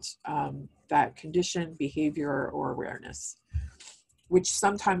about that condition, behavior, or awareness, which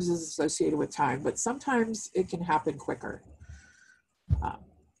sometimes is associated with time, but sometimes it can happen quicker.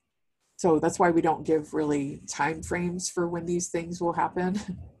 So that's why we don't give really time frames for when these things will happen,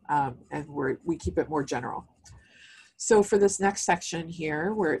 and we keep it more general. So for this next section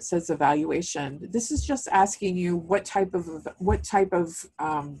here, where it says evaluation, this is just asking you what type of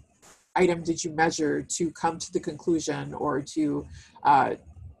item did you measure to come to the conclusion, or to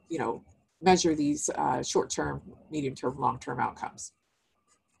measure these short-term, medium-term, long-term outcomes.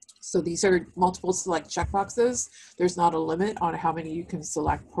 So these are multiple select checkboxes. There's not a limit on how many you can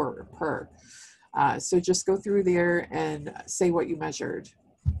select per. So just go through there and say what you measured.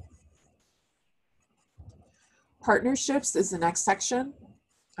 Partnerships is the next section.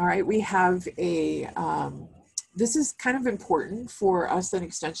 All right, we have this is kind of important for us in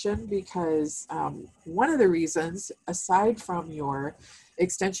Extension, because one of the reasons, aside from your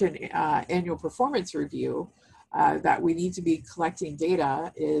Extension annual performance review, that we need to be collecting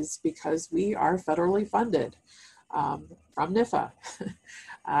data is because we are federally funded from NIFA,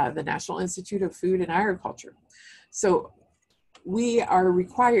 the National Institute of Food and Agriculture. So we are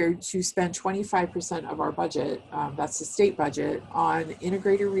required to spend 25% of our budget, that's the state budget, on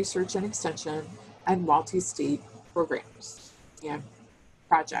integrated research and extension and multi-state programs and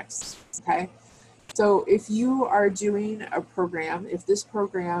projects, okay? So if you are doing a program, if this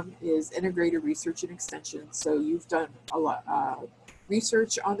program is integrated research and extension, so you've done a lot,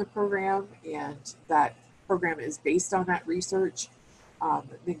 research on the program and that program is based on that research,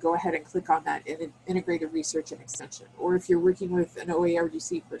 then go ahead and click on that integrated research and extension. Or if you're working with an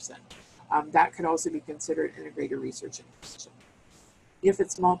OARDC person, that could also be considered integrated research and extension. If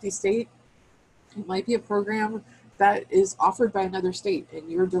it's multi-state, it might be a program that is offered by another state and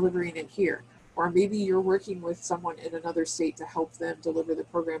you're delivering it here. Or maybe you're working with someone in another state to help them deliver the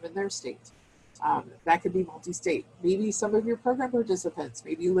program in their state. That could be multi-state. Maybe some of your program participants,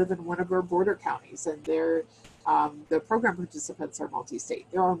 maybe you live in one of our border counties and the program participants are multi-state.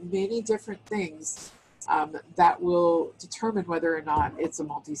 There are many different things that will determine whether or not it's a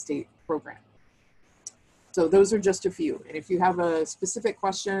multi-state program. So those are just a few. And if you have a specific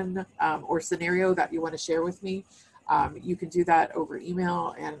question or scenario that you want to share with me, you can do that over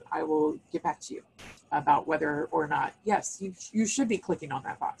email and I will get back to you about whether or not, yes, you should be clicking on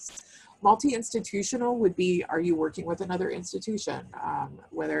that box. Multi-institutional would be, are you working with another institution?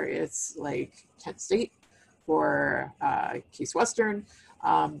 Whether it's like Kent State or Case Western,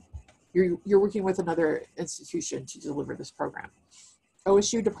 you're working with another institution to deliver this program.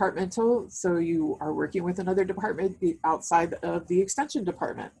 OSU departmental, so you are working with another department outside of the extension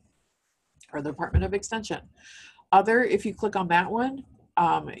department or the Department of Extension. Other, if you click on that one,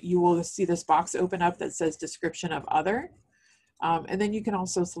 you will see this box open up that says description of other, and then you can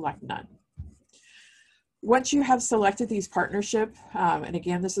also select none. Once you have selected these partnership, and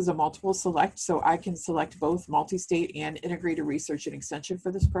again, this is a multiple select, so I can select both multi-state and integrated research and extension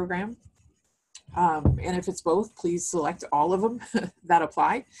for this program. And if it's both, please select all of them that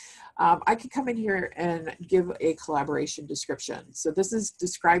apply. I can come in here and give a collaboration description. So this is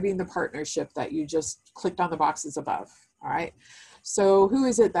describing the partnership that you just clicked on the boxes above, all right? So who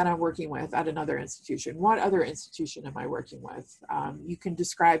is it that I'm working with at another institution? What other institution am I working with? You can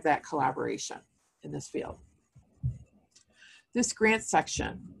describe that collaboration in this field. This grant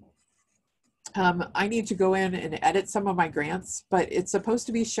section. I need to go in and edit some of my grants, but it's supposed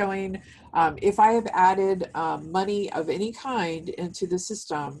to be showing if I have added money of any kind into the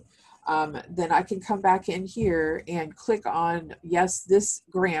system, then I can come back in here and click on, yes, this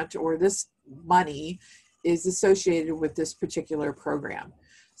grant or this money is associated with this particular program.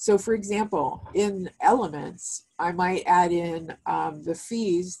 So for example, in Elements, I might add in the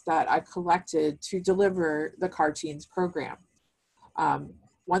fees that I collected to deliver the Carteens program.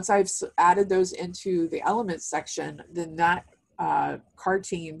 Once I've added those into the Elements section, then that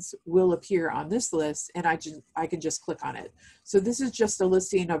Carteens will appear on this list and I can just click on it. So this is just a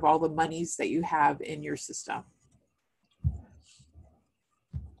listing of all the monies that you have in your system.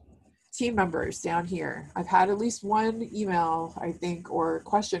 Team members down here. I've had at least one email, I think, or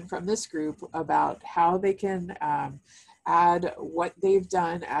question from this group about how they can add what they've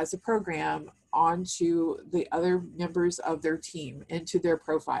done as a program onto the other members of their team into their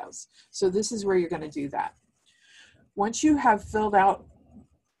profiles. So this is where you're going to do that. Once you have filled out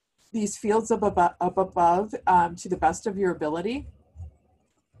these fields up above to the best of your ability,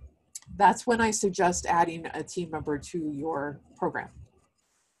 that's when I suggest adding a team member to your program.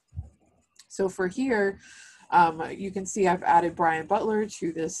 So for here, you can see I've added Brian Butler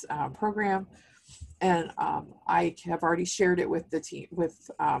to this program, and I have already shared it with the team,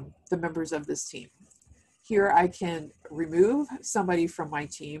 with the members of this team. Here I can remove somebody from my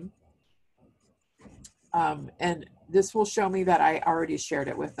team, and this will show me that I already shared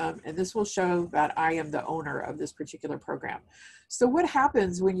it with them, and this will show that I am the owner of this particular program. So what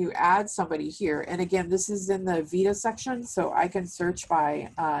happens when you add somebody here, and again, this is in the VITA section, so I can search by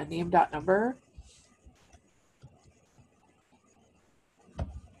name.number.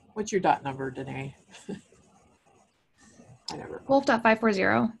 What's your dot number, Danae? I never.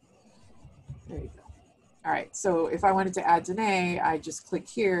 Wolf.540. There you go. All right, so if I wanted to add Danae, I just click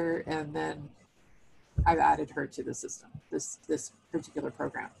here and then I've added her to the system, this particular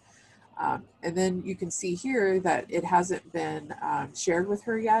program. And then you can see here that it hasn't been shared with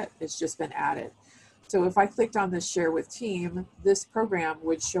her yet, it's just been added. So if I clicked on this share with team, this program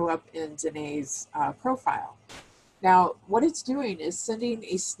would show up in Danae's profile. Now, what it's doing is sending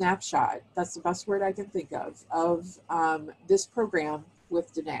a snapshot, that's the best word I can think of this program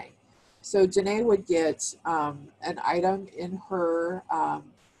with Danae. So Danae would get an item in her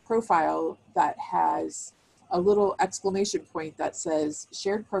profile that has a little exclamation point that says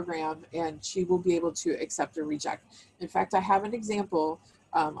shared program, and she will be able to accept or reject. In fact, I have an example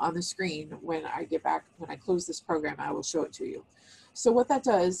on the screen. When I get back, when I close this program, I will show it to you. So what that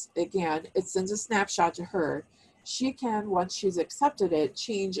does, again, it sends a snapshot to her. She can, once she's accepted it,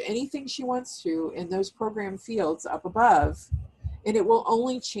 change anything she wants to in those program fields up above, and it will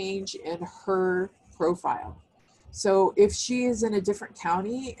only change in her profile. So if she is in a different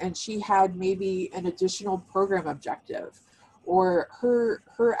county and she had maybe an additional program objective, or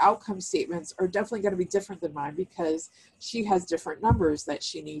her outcome statements are definitely going to be different than mine because she has different numbers that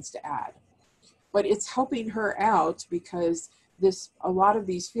she needs to add. But it's helping her out because a lot of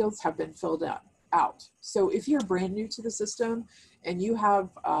these fields have been filled out. So if you're brand new to the system and you have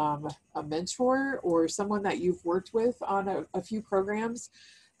a mentor or someone that you've worked with on a few programs,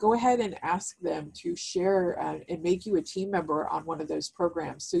 go ahead and ask them to share and make you a team member on one of those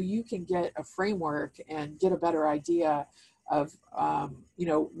programs so you can get a framework and get a better idea of you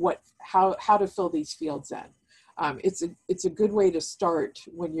know, how to fill these fields in. It's a good way to start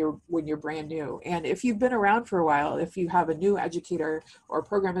when you're brand new. And if you've been around for a while, if you have a new educator or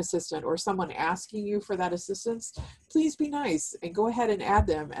program assistant or someone asking you for that assistance, please be nice and go ahead and add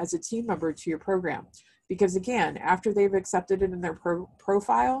them as a team member to your program. Because again, after they've accepted it in their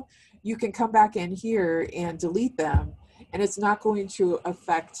profile, you can come back in here and delete them, and it's not going to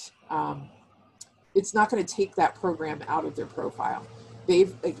affect, it's not going to take that program out of their profile.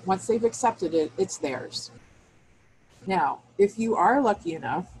 Once they've accepted it, it's theirs. Now, if you are lucky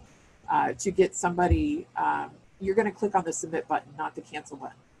enough to get somebody, you're going to click on the submit button, not the cancel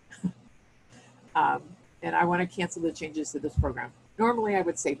button. And I want to cancel the changes to this program. Normally I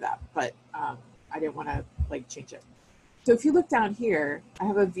would save that, but I didn't want to change it. So if you look down here, I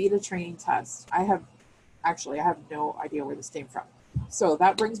have a VITA training test. I have no idea where this came from. So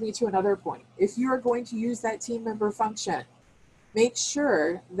that brings me to another point. If you are going to use that team member function, make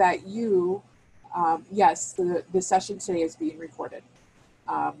sure that you, yes, the session today is being recorded.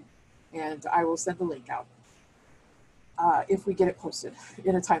 And I will send the link out if we get it posted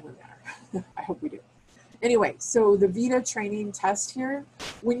in a timely manner. I hope we do. Anyway, so the VITA training test here,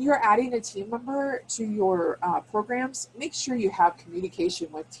 when you're adding a team member to your programs, make sure you have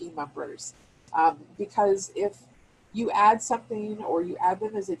communication with team members. Because if you add something or you add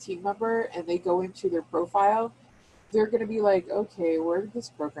them as a team member and they go into their profile, they're going to be like, okay, where did this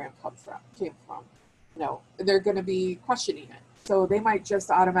program came from? No, they're going to be questioning it. So they might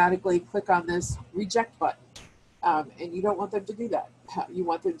just automatically click on this reject button. And you don't want them to do that. You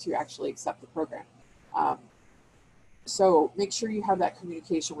want them to actually accept the program. So make sure you have that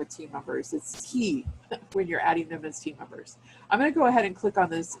communication with team members. It's key when you're adding them as team members. I'm going to go ahead and click on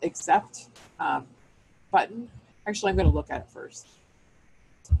this accept button. Actually, I'm going to look at it first.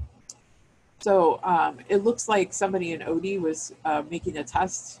 So it looks like somebody in OD was making a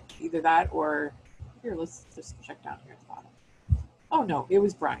test, either that or, here, let's just check down here at the bottom. Oh no, it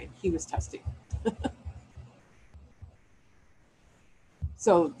was Brian. He was testing.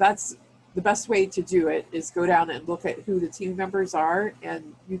 So that's the best way to do it, is go down and look at who the team members are,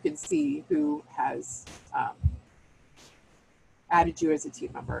 and you can see who has added you as a team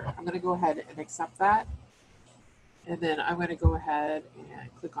member. I'm going to go ahead and accept that. And then I'm going to go ahead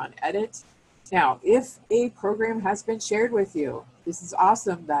and click on edit. Now, if a program has been shared with you, this is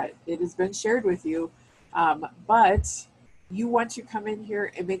awesome that it has been shared with you, but you want to come in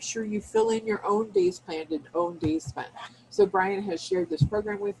here and make sure you fill in your own days planned and own days spent. So Brian has shared this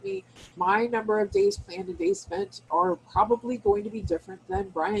program with me. My number of days planned and days spent are probably going to be different than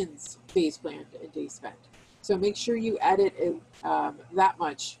Brian's days planned and days spent. So make sure you edit it, that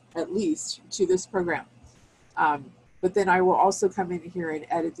much at least to this program. But then I will also come in here and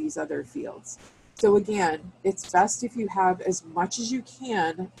edit these other fields. So again, it's best if you have as much as you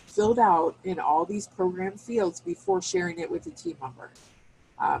can filled out in all these program fields before sharing it with a team member.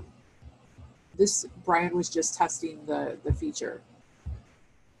 Brian was just testing the feature.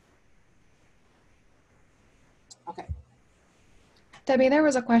 Okay. Debbie, there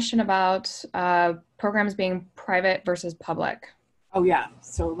was a question about programs being private versus public. Oh yeah,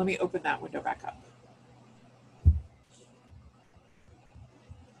 so let me open that window back up.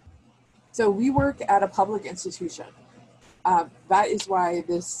 So we work at a public institution. That is why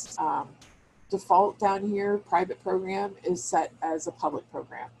this default down here, private program, is set as a public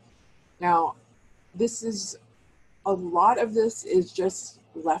program. Now, a lot of this is just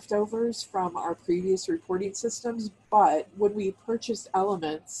leftovers from our previous reporting systems, but when we purchased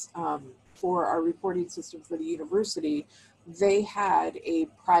Elements for our reporting system for the university, they had a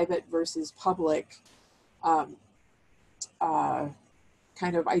private versus public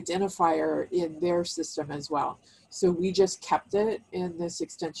kind of identifier in their system as well. So we just kept it in this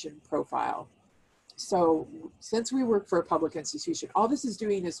extension profile. So since we work for a public institution, all this is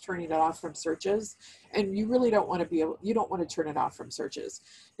doing is turning it off from searches, and you really don't want to you don't want to turn it off from searches.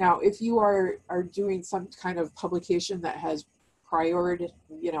 Now, if you are doing some kind of publication that has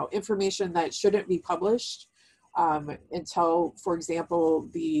information that shouldn't be published, until, for example,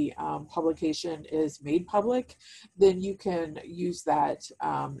 the publication is made public, then you can use that.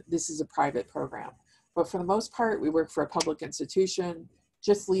 This is a private program. But for the most part, we work for a public institution.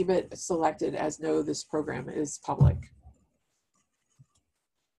 Just leave it selected as no, this program is public.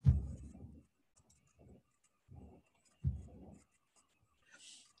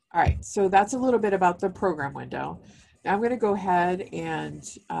 All right, so that's a little bit about the program window. Now I'm going to go ahead and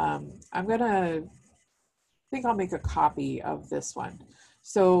I'm going to think I'll make a copy of this one.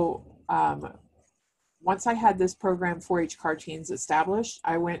 So once I had this program 4-H cartoons established,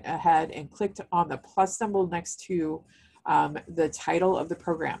 I went ahead and clicked on the plus symbol next to the title of the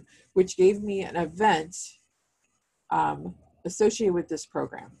program, which gave me an event associated with this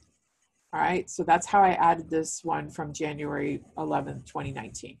program. All right, so that's how I added this one from January 11th,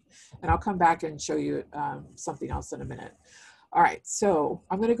 2019. And I'll come back and show you something else in a minute. All right, so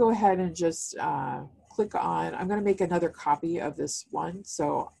I'm gonna go ahead and just click on, I'm gonna make another copy of this one.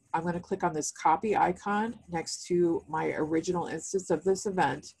 So I'm gonna click on this copy icon next to my original instance of this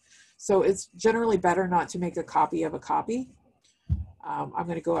event. So it's generally better not to make a copy of a copy. I'm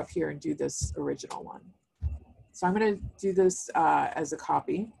gonna go up here and do this original one. So I'm gonna do this as a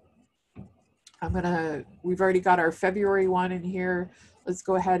copy. We've already got our February one in here. Let's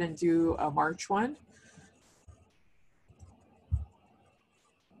go ahead and do a March one.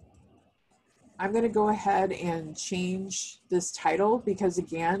 I'm going to go ahead and change this title because,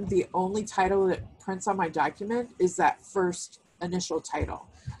 again, the only title that prints on my document is that first initial title.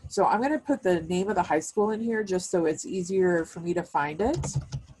 So I'm going to put the name of the high school in here just so it's easier for me to find it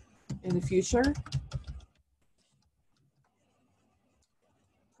in the future.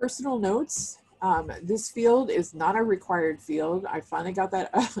 Personal notes. This field is not a required field. I finally got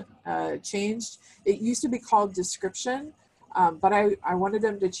that changed. It used to be called description, but I wanted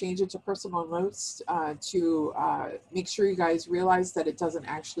them to change it to personal notes to make sure you guys realize that it doesn't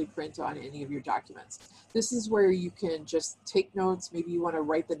actually print on any of your documents. This is where you can just take notes. Maybe you want to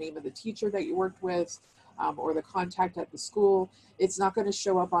write the name of the teacher that you worked with or the contact at the school. It's not going to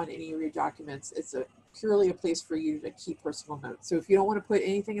show up on any of your documents. It's purely a place for you to keep personal notes. So if you don't want to put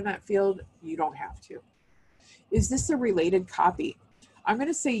anything in that field, you don't have to. Is this a related copy? I'm going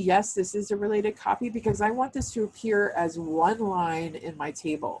to say yes, this is a related copy because I want this to appear as one line in my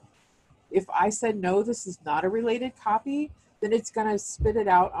table. If I said no, this is not a related copy, then it's going to spit it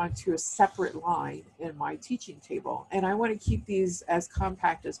out onto a separate line in my teaching table. And I want to keep these as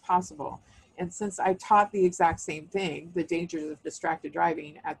compact as possible. And since I taught the exact same thing, the dangers of distracted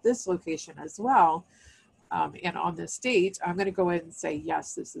driving at this location as well, and on this date, I'm going to go ahead and say,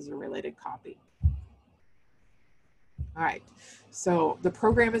 yes, this is a related copy. All right, so the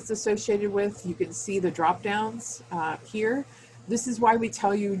program it's associated with, you can see the drop downs here. This is why we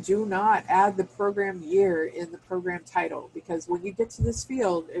tell you do not add the program year in the program title, because when you get to this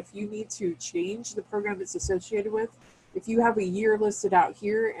field, if you need to change the program it's associated with, if you have a year listed out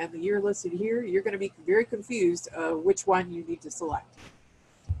here and the year listed here, you're going to be very confused which one you need to select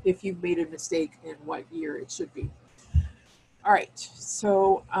if you've made a mistake in what year it should be. All right,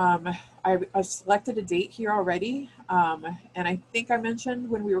 so I've selected a date here already, and I think I mentioned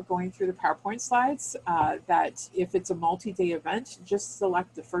when we were going through the PowerPoint slides that if it's a multi-day event, just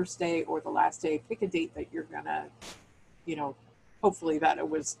select the first day or the last day, pick a date that you're gonna, hopefully that it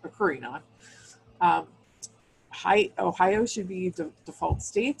was occurring on. Ohio should be the default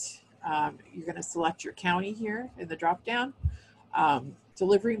state. You're gonna select your county here in the drop-down.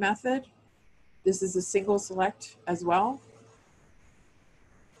 Delivery method, this is a single select as well.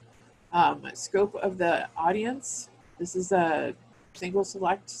 Scope of the audience, this is a single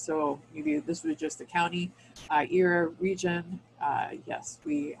select, so maybe this was just the county. Era, region, yes,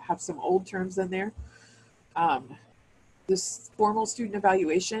 we have some old terms in there. This formal student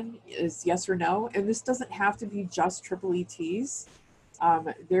evaluation is yes or no, and this doesn't have to be just triple ETs.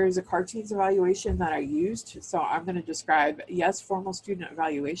 There's a cartoons evaluation that I used, so I'm going to describe yes, formal student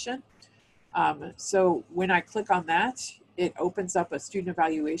evaluation. So when I click on that, it opens up a student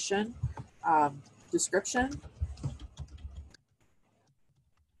evaluation description.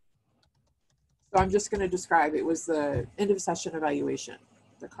 So I'm just going to describe, it was the end of session evaluation,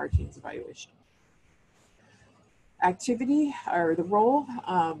 the cartoons evaluation. Activity or the role,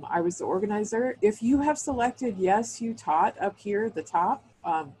 I was the organizer. If you have selected yes, you taught up here at the top,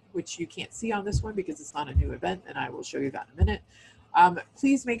 which you can't see on this one because it's not a new event, and I will show you that in a minute.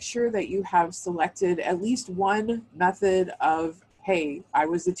 Please make sure that you have selected at least one method of, hey, I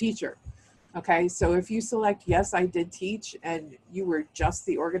was the teacher. Okay, so if you select yes, I did teach, and you were just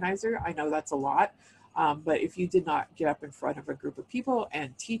the organizer, I know that's a lot, but if you did not get up in front of a group of people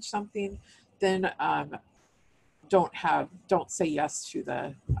and teach something, then don't say yes to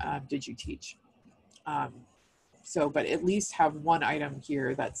the did you teach. But at least have one item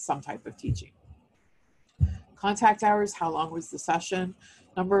here that's some type of teaching. Contact hours, how long was the session?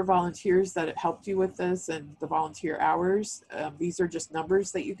 Number of volunteers that helped you with this and the volunteer hours. These are just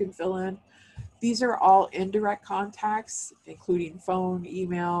numbers that you can fill in. These are all indirect contacts, including phone,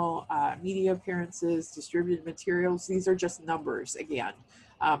 email, media appearances, distributed materials. These are just numbers, again,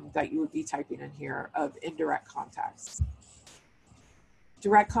 that you would be typing in here of indirect contacts.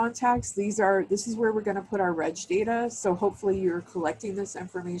 Direct contacts, this is where we're going to put our reg data. So hopefully you're collecting this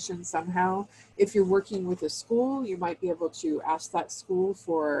information somehow. If you're working with a school, you might be able to ask that school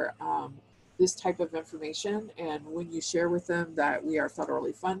for this type of information. And when you share with them that we are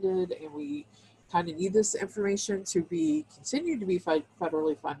federally funded and we kind of need this information to continue to be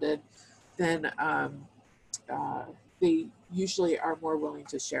federally funded, then they usually are more willing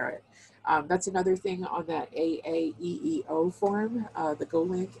to share it. That's another thing on that AAEEO form, the Go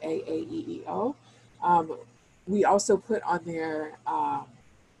link AAEEO. We also put on there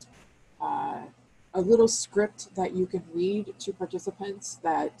a little script that you can read to participants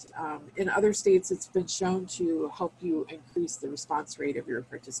that in other states it's been shown to help you increase the response rate of your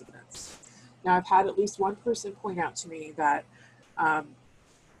participants. Now I've had at least one person point out to me that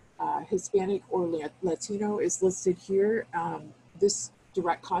Hispanic or Latino is listed here. This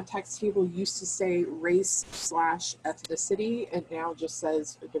direct contacts table used to say race/ethnicity and now just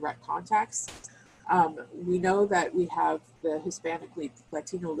says direct contacts. We know that we have the Hispanic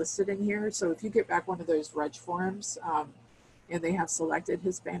Latino listed in here. So if you get back one of those reg forms and they have selected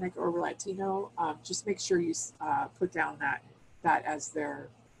Hispanic or Latino, just make sure you put down that as their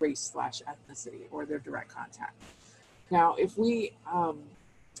race/ethnicity or their direct contact. Now, if we,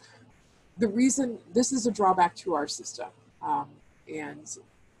 the reason, this is a drawback to our system. And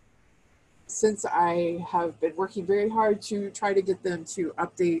since I have been working very hard to try to get them to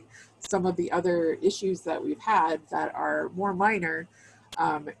update some of the other issues that we've had that are more minor,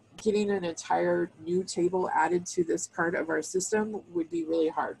 getting an entire new table added to this part of our system would be really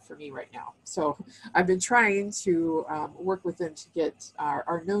hard for me right now. So I've been trying to work with them to get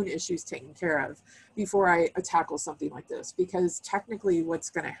our known issues taken care of before I tackle something like this, because technically what's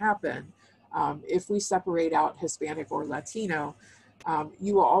going to happen if we separate out Hispanic or Latino,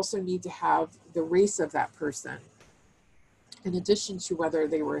 you will also need to have the race of that person in addition to whether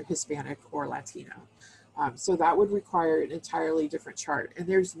they were Hispanic or Latino. So that would require an entirely different chart. And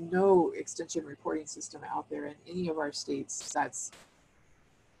there's no extension reporting system out there in any of our states that's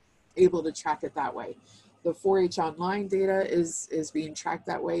able to track it that way. The 4-H online data is being tracked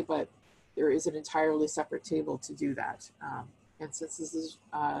that way, but there is an entirely separate table to do that. And since this is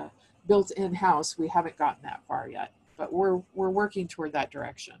built in-house, we haven't gotten that far yet, but we're working toward that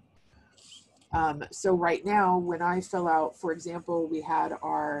direction. So right now, when I fill out, for example, we had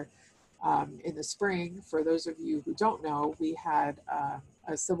our, in the spring, for those of you who don't know, we had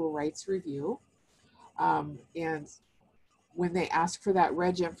a civil rights review. And when they ask for that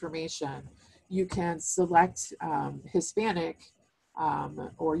reg information, you can select Hispanic,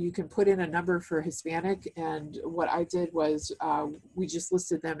 or you can put in a number for Hispanic. And what I did was we just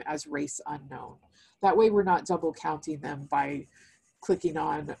listed them as race unknown. That way we're not double counting them by clicking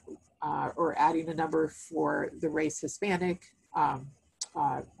on or adding a number for the race Hispanic,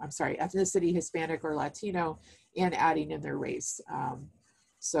 ethnicity Hispanic or Latino, and adding in their race.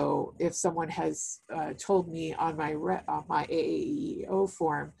 So if someone has told me on my AAEO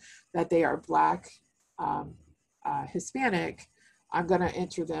form that they are Black, Hispanic, I'm going to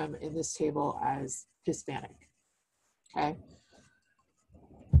enter them in this table as Hispanic, okay?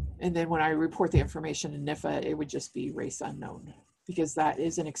 And then when I report the information in NIFA, it would just be race unknown, because that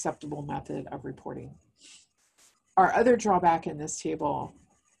is an acceptable method of reporting. Our other drawback in this table,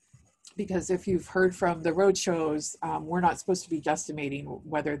 because if you've heard from the road shows, we're not supposed to be guesstimating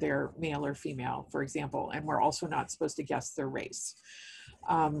whether they're male or female, for example, and we're also not supposed to guess their race.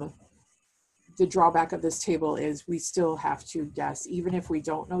 The drawback of this table is we still have to guess, even if we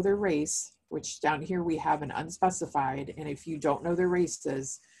don't know their race, which down here we have an unspecified, and if you don't know their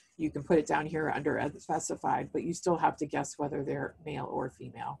races, you can put it down here under unspecified, but you still have to guess whether they're male or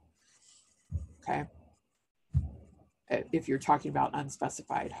female, okay? If you're talking about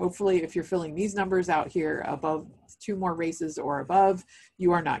unspecified. Hopefully, if you're filling these numbers out here above 2 more races or above,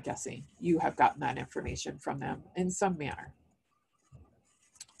 you are not guessing. You have gotten that information from them in some manner.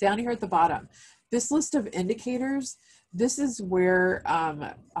 Down here at the bottom, this list of indicators, this is where,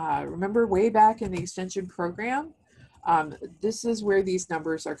 remember way back in the extension program, this is where these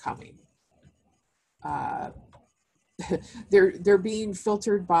numbers are coming. they're being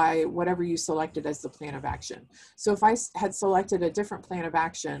filtered by whatever you selected as the plan of action. So if I had selected a different plan of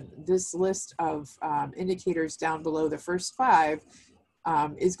action, this list of indicators down below the first 5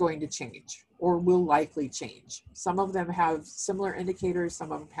 is going to change or will likely change. Some of them have similar indicators,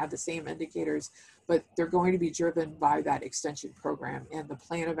 some of them have the same indicators, but they're going to be driven by that extension program and the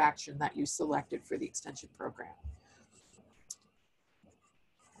plan of action that you selected for the extension program.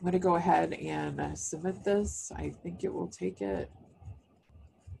 I'm going to go ahead and submit this. I think it will take it.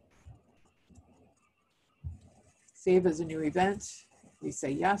 Save as a new event. We say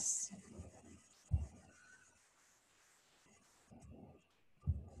yes.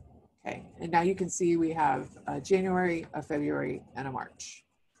 Okay, and now you can see we have a January, a February, and a March.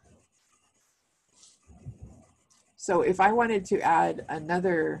 So if I wanted to add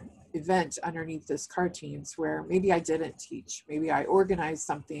another event underneath this cartoons where maybe I didn't teach, maybe I organized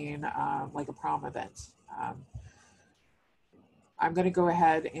something like a prom event, I'm going to go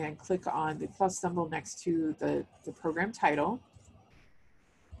ahead and click on the plus symbol next to the program title.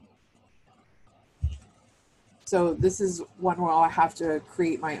 So this is one where I have to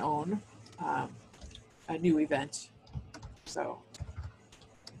create my own, a new event. So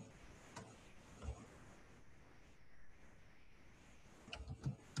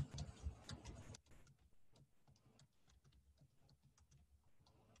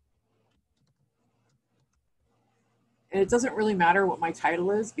and it doesn't really matter what my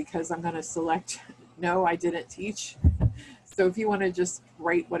title is because I'm going to select no, I didn't teach. So if you want to just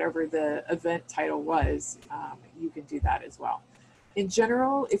write whatever the event title was, you can do that as well. In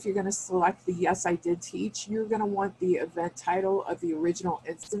general, if you're going to select the yes, I did teach, you're going to want the event title of the original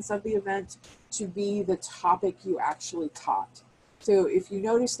instance of the event to be the topic you actually taught. So if you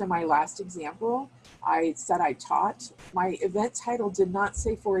noticed in my last example, I said I taught. My event title did not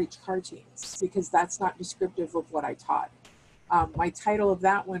say 4-H cartoons because that's not descriptive of what I taught. My title of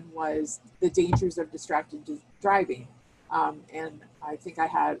that one was The Dangers of Distracted Driving. And I think I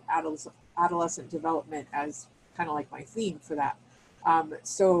had adolescent development as kind of like my theme for that.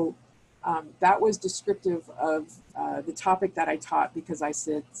 That was descriptive of the topic that I taught because I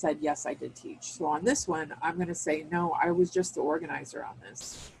said, yes, I did teach. So on this one, I'm going to say, no, I was just the organizer on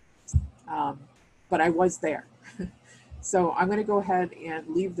this, but I was there. So I'm going to go ahead and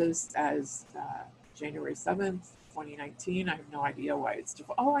leave this as January 7th, 2019. I have no idea why it's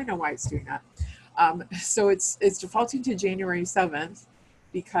oh, I know why it's doing that. So it's defaulting to January 7th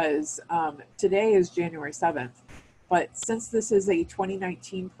because today is January 7th. But since this is a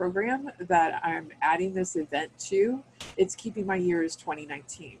 2019 program that I'm adding this event to, it's keeping my year as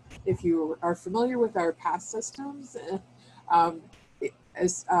 2019. If you are familiar with our past systems,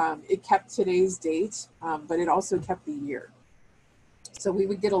 it kept today's date, but it also kept the year. So we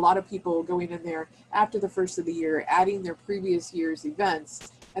would get a lot of people going in there after the first of the year, adding their previous year's events,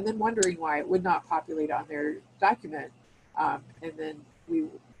 and then wondering why it would not populate on their document. And then we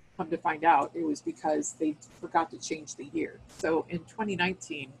come to find out it was because they forgot to change the year. So in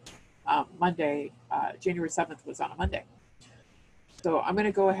 2019, Monday, January 7th was on a Monday. So I'm going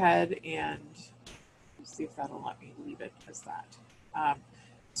to go ahead and see if that'll let me leave it as that.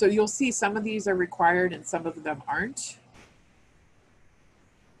 So you'll see some of these are required and some of them aren't.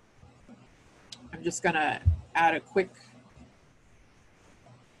 I'm just going to add a quick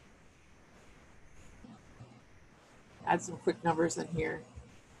some quick numbers in here.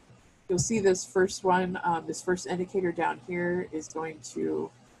 You'll see this first one, this first indicator down here is going to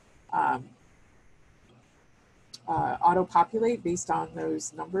auto-populate based on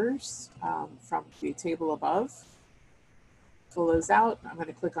those numbers from the table above. Fill those out. I'm going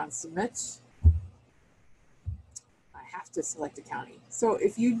to click on Submit. I have to select a county. So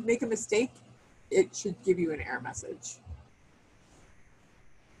if you make a mistake, it should give you an error message.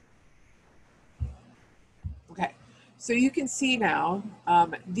 Okay. So you can see now,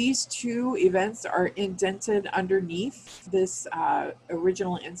 these two events are indented underneath this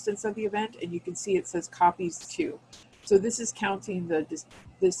original instance of the event, and you can see it says copies 2. So this is counting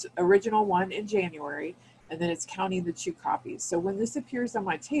this original one in January, and then it's counting the 2 copies. So when this appears on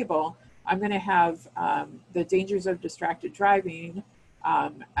my table, I'm going to have the dangers of distracted driving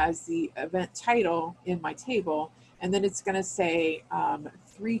as the event title in my table, and then it's going to say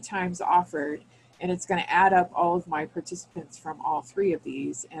 3 times offered. And it's going to add up all of my participants from all 3 of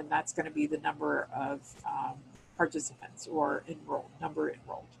these, and that's going to be the number of participants or number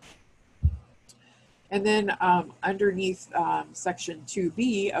enrolled. And then underneath section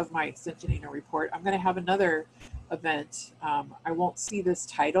 2B of my extension annual report, I'm going to have another event. I won't see this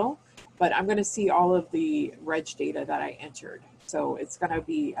title, but I'm going to see all of the reg data that I entered. So it's going to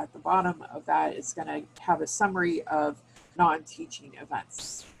be at the bottom of that, it's going to have a summary of non-teaching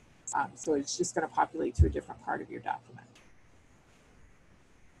events. So it's just going to populate to a different part of your document.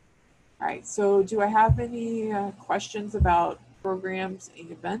 All right, so do I have any questions about programs and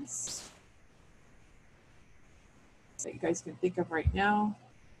events that you guys can think of right now?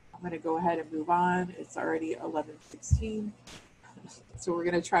 I'm going to go ahead and move on. It's already 11:16. So we're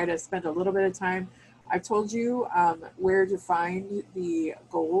going to try to spend a little bit of time. I've told you where to find the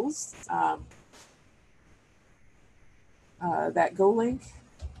goals. That Go link.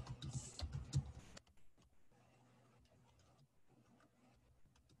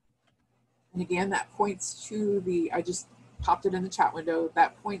 And again, that points to the, I just popped it in the chat window,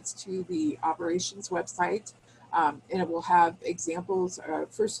 that points to the operations website. And it will have examples.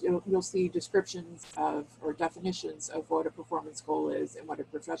 First, you'll see descriptions of or definitions of what a performance goal is and what a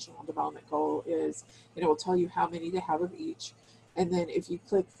professional development goal is. And it will tell you how many to have of each. And then if you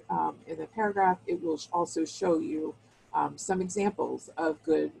click in the paragraph, it will also show you some examples of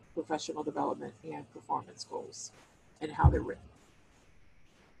good professional development and performance goals and how they're written.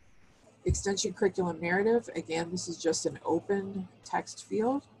 Extension curriculum narrative. Again, this is just an open text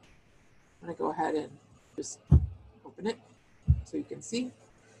field. I'm going to go ahead and just open it so you can see.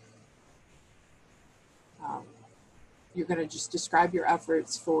 You're going to just describe your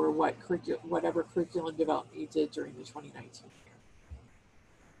efforts for whatever curriculum development you did during the 2019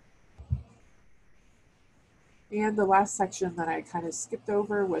 year. And the last section that I kind of skipped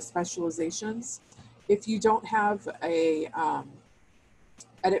over was specializations. If you don't have a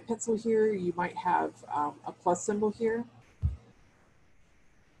edit pencil here, you might have a plus symbol here.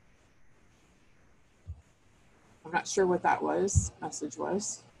 I'm not sure what that message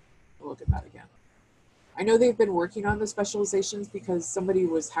was. We'll look at that again. I know they've been working on the specializations because somebody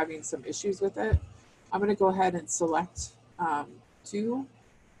was having some issues with it. I'm going to go ahead and select 2.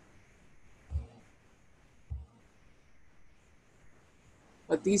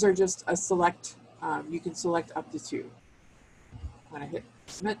 But these are just a select, you can select up to 2. I'm going to hit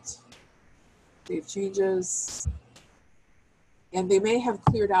submit, save changes. And they may have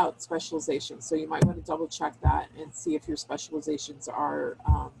cleared out specializations, so you might want to double check that and see if your specializations are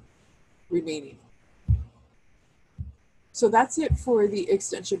remaining. So that's it for the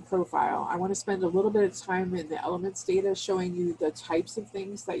extension profile. I want to spend a little bit of time in the elements data showing you the types of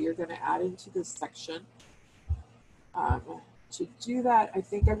things that you're going to add into this section. To do that, I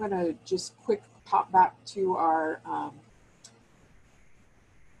think I'm going to just quick pop back to our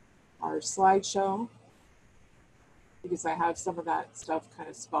slideshow, because I have some of that stuff kind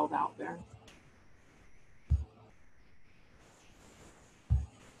of spelled out there.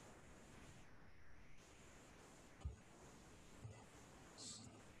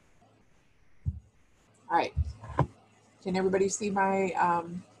 All right, can everybody see my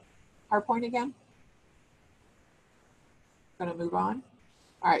PowerPoint again? Gonna move on.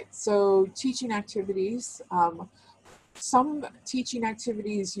 All right, so teaching activities. Some teaching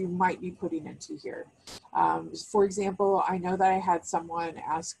activities you might be putting into here. For example, I know that I had someone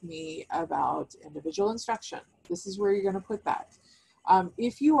ask me about individual instruction. This is where you're going to put that.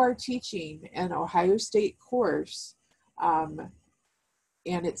 If you are teaching an Ohio State course and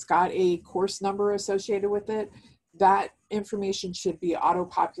it's got a course number associated with it, that information should be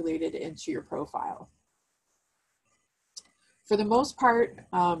auto-populated into your profile. For the most part,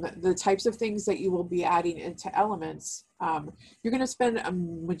 the types of things that you will be adding into elements, you're going to spend a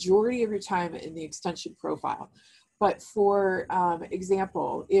majority of your time in the extension profile. But for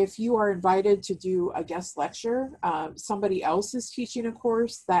example, if you are invited to do a guest lecture, somebody else is teaching a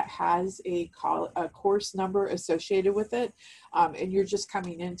course that has a course number associated with it, and you're just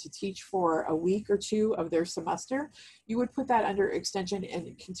coming in to teach for a week or 2 of their semester, you would put that under extension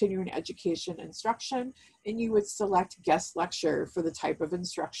and continuing education instruction, and you would select guest lecture for the type of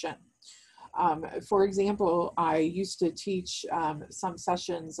instruction. For example, I used to teach some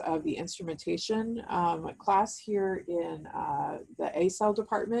sessions of the instrumentation class here in the ASL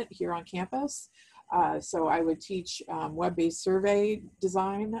department here on campus. So I would teach web-based survey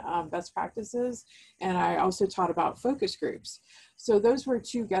design best practices, and I also taught about focus groups. So those were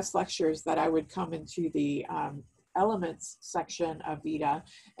 2 guest lectures that I would come into the elements section of VITA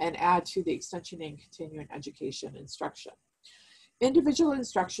and add to the extension and continuing education instruction. Individual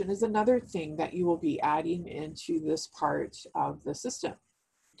instruction is another thing that you will be adding into this part of the system,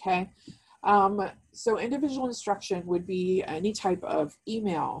 okay? So individual instruction would be any type of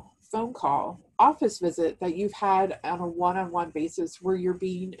email, phone call, office visit that you've had on a one-on-one basis where you're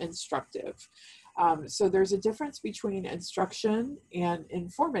being instructive. So there's a difference between instruction and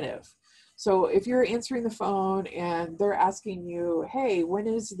informative. So if you're answering the phone and they're asking you, hey, when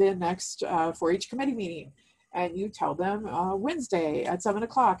is the next 4-H committee meeting? And you tell them Wednesday at 7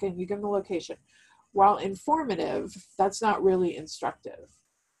 o'clock and you give them the location. While informative, that's not really instructive.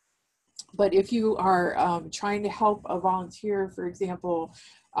 But if you are trying to help a volunteer, for example,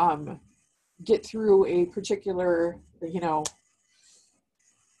 get through a particular,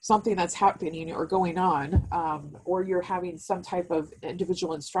 something that's happening or going on, or you're having some type of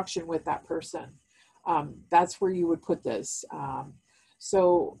individual instruction with that person, that's where you would put this.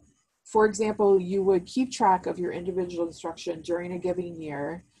 So, for example, you would keep track of your individual instruction during a given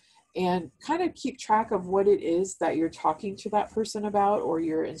year and kind of keep track of what it is that you're talking to that person about, or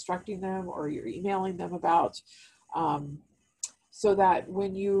you're instructing them, or you're emailing them about, so that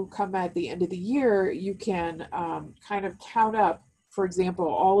when you come at the end of the year, you can kind of count up, for example,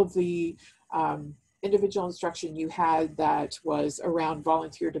 all of the individual instruction you had that was around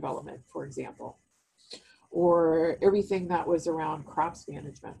volunteer development, for example, or everything that was around crops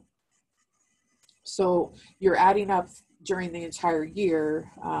management. So you're adding up during the entire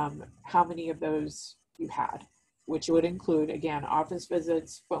year how many of those you had, which would include, again, office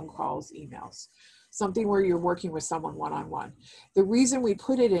visits, phone calls, emails, something where you're working with someone one-on-one. The reason we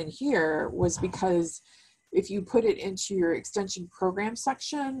put it in here was because if you put it into your extension program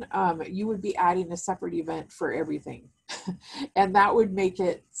section, you would be adding a separate event for everything. And that would make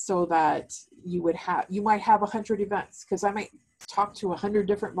it so that you might have 100 events, because I might talk to 100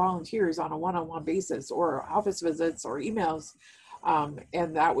 different volunteers on a one-on-one basis, or office visits or emails.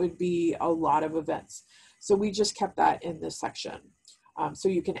 And that would be a lot of events. So we just kept that in this section. So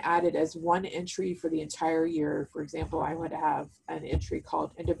you can add it as one entry for the entire year. For example, I would have an entry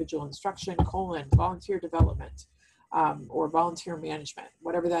called individual instruction, volunteer development, or volunteer management,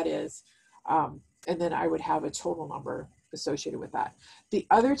 whatever that is. And then I would have a total number associated with that. The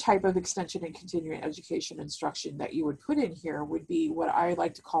other type of extension and continuing education instruction that you would put in here would be what I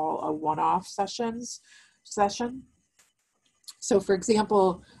like to call a one-off session. So for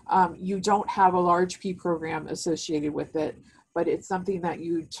example, you don't have a large P program associated with it, but it's something that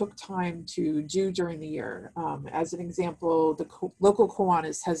you took time to do during the year. As an example, the local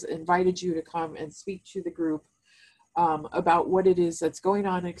Kiwanis has invited you to come and speak to the group about what it is that's going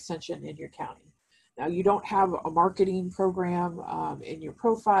on in extension in your county. Now, you don't have a marketing program in your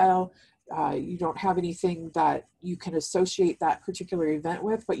profile. You don't have anything that you can associate that particular event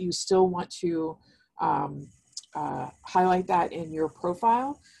with, but you still want to highlight that in your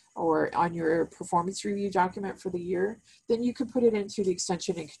profile or on your performance review document for the year. Then you could put it into the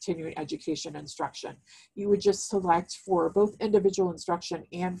extension and continuing education instruction. You would just select for both individual instruction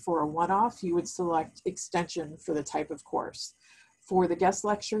and for a one-off, you would select extension for the type of course. For the guest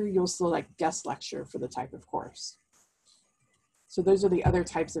lecture, you'll select guest lecture for the type of course. So those are the other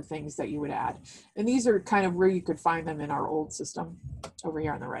types of things that you would add. And these are kind of where you could find them in our old system over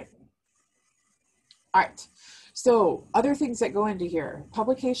here on the right. All right. So other things that go into here,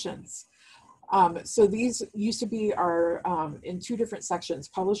 publications. So these used to be in two different sections,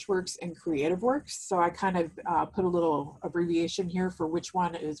 published works and creative works. So I kind of put a little abbreviation here for which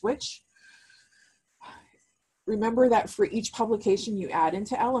one is which. Remember that for each publication you add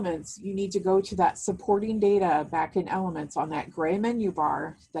into Elements, you need to go to that supporting data back in Elements on that gray menu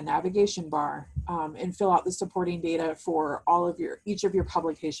bar, the navigation bar, and fill out the supporting data for each of your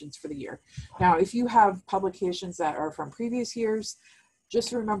publications for the year. Now, if you have publications that are from previous years,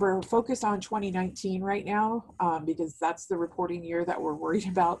 just remember, focus on 2019 right now, because that's the reporting year that we're worried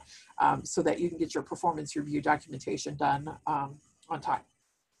about, so that you can get your performance review documentation done on time.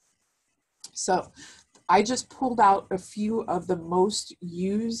 So I just pulled out a few of the most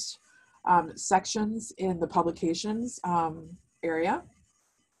used sections in the publications area,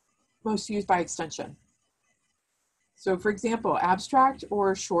 most used by extension. So for example, abstract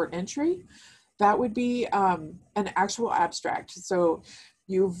or short entry, that would be an actual abstract. So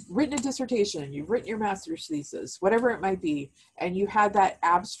you've written a dissertation, you've written your master's thesis, whatever it might be, and you had that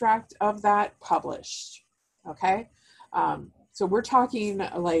abstract of that published, okay? So we're talking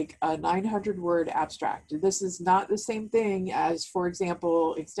like a 900-word abstract. This is not the same thing as, for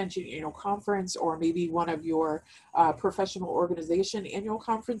example, Extension Annual Conference, or maybe one of your professional organization annual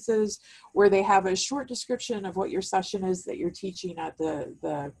conferences, where they have a short description of what your session is that you're teaching at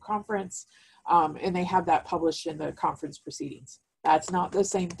the conference, and they have that published in the conference proceedings. That's not the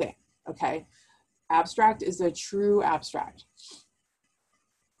same thing, okay? Abstract is a true abstract.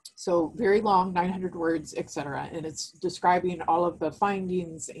 So very long, 900 words, etc. And it's describing all of the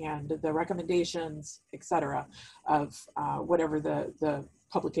findings and the recommendations, etc. of whatever the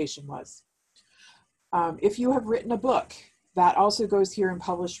publication was. If you have written a book, That also goes here in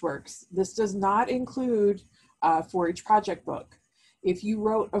published works. This does not include a 4-H project book. If you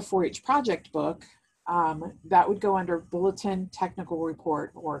wrote a 4-H project book, that would go under bulletin, technical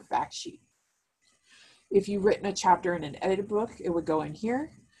report, or fact sheet. If you've written a chapter in an edited book, it would go in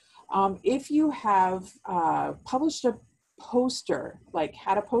here. If you have published a poster, like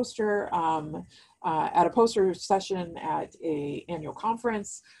had a poster at a poster session at an annual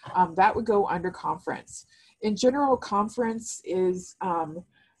conference, that would go under conference. In general, conference is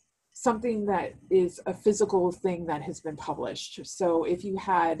something that is a physical thing that has been published. So if you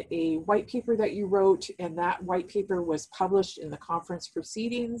had a white paper that you wrote and that white paper was published in the conference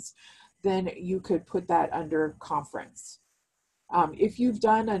proceedings, then you could put that under conference. If you've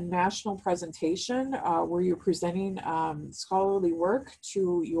done a national presentation where you're presenting scholarly work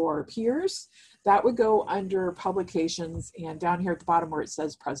to your peers, that would go under publications, and down here at the bottom where it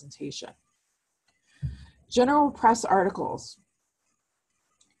says presentation. General press articles.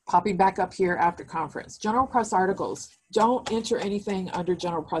 Popping back up here after conference. General press articles. Don't enter anything under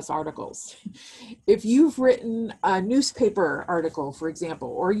general press articles. If you've written a newspaper article, for example,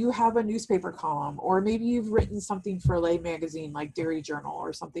 or you have a newspaper column, or maybe you've written something for a lay magazine like Dairy Journal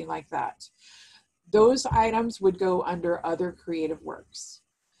or something like that, those items would go under other creative works.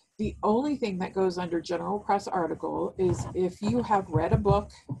 The only thing that goes under general press article is if you have read a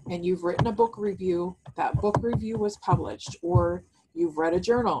book and you've written a book review, that book review was published, or you've read a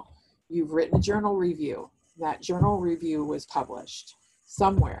journal, you've written a journal review, that journal review was published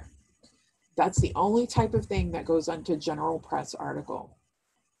somewhere. That's the only type of thing that goes into general press article,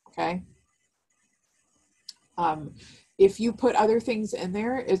 okay? If you put other things in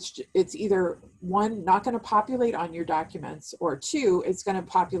there, it's either one, not gonna populate on your documents, or two, it's gonna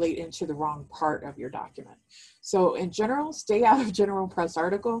populate into the wrong part of your document. So in general, stay out of general press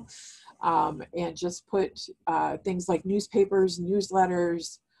article. And just put things like newspapers,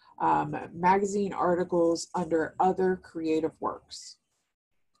 newsletters, magazine articles under other creative works.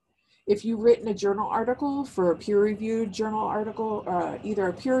 If you've written a journal article for a peer-reviewed journal article, either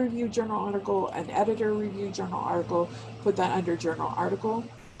a peer-reviewed journal article, an editor-reviewed journal article, put that under journal article.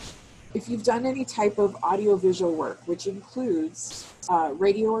 If you've done any type of audiovisual work, which includes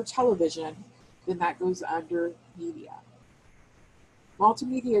radio or television, then that goes under media.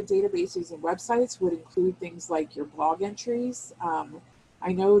 Multimedia databases and websites would include things like your blog entries.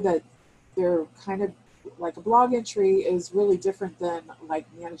 I know that they're kind of like a blog entry is really different than like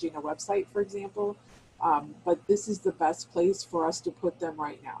managing a website, for example. But this is the best place for us to put them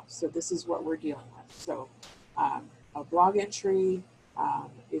right now. So this is what we're dealing with. So a blog entry,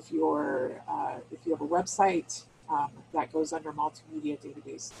 if you have a website, that goes under multimedia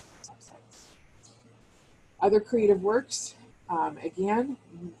database websites. Other creative works. Again,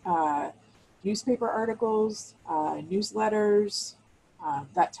 newspaper articles, newsletters,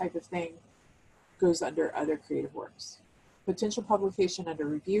 that type of thing goes under other creative works. Potential publication under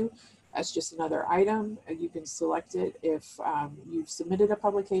review, that's just another item. You can select it if you've submitted a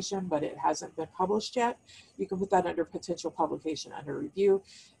publication but it hasn't been published yet. You can put that under potential publication under review.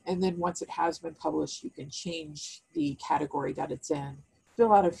 And then once it has been published, you can change the category that it's in,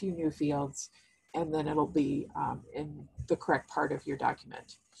 fill out a few new fields, and then it'll be in the correct part of your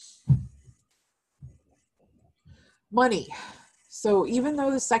document. Money. So even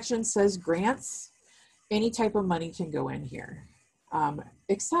though the section says grants, any type of money can go in here,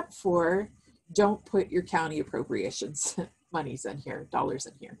 except for don't put your county appropriations monies in here, dollars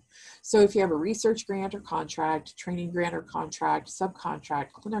in here. So if you have a research grant or contract, training grant or contract,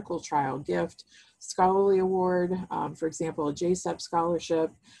 subcontract, clinical trial, gift, scholarly award, for example, a JSEP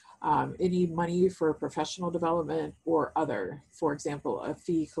scholarship, any money for professional development or other, for example, a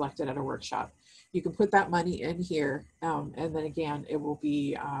fee collected at a workshop. You can put that money in here, and then again, it will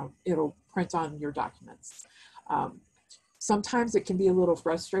be, it'll print on your documents. Sometimes it can be a little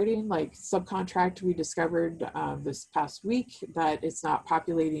frustrating, like subcontract, we discovered this past week that it's not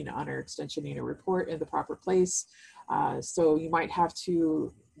populating on our extension data report in the proper place. So you might have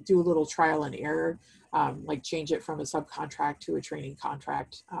to do a little trial and error, like change it from a subcontract to a training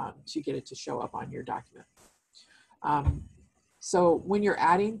contract to get it to show up on your document. So when you're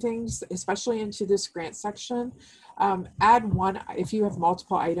adding things, especially into this grant section, add one. If you have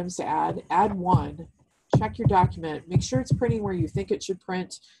multiple items to add one, check your document, make sure it's printing where you think it should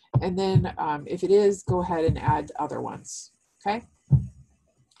print, and then if it is, go ahead and add other ones, okay?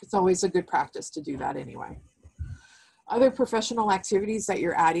 It's always a good practice to do that anyway. Other professional activities that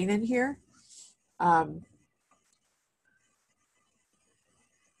you're adding in here.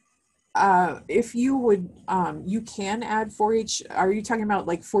 If you would, you can add 4-H, are you talking about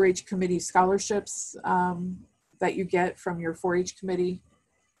like 4-H committee scholarships that you get from your 4-H committee,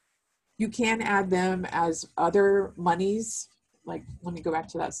 you can add them as other monies. Like, let me go back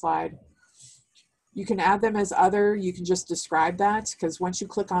to that slide. You can add them as other, you can just describe that, because once you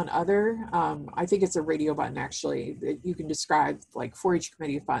click on other, I think it's a radio button actually, that you can describe like 4-H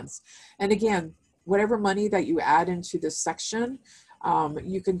committee funds. And again, whatever money that you add into this section,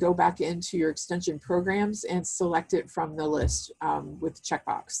 you can go back into your extension programs and select it from the list with the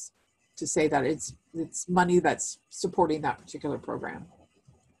checkbox to say that it's money that's supporting that particular program.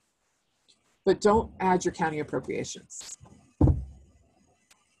 But don't add your county appropriations.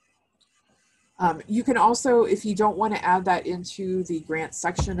 You can also, if you don't want to add that into the grant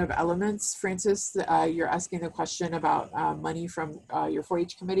section of Elements, Francis, you're asking the question about money from your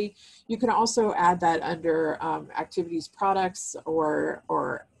 4-H committee. You can also add that under activities products or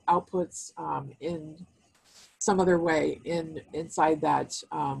outputs in some other way inside that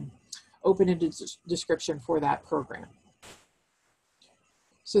open-ended description for that program.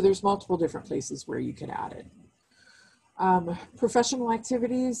 So there's multiple different places where you can add it. Professional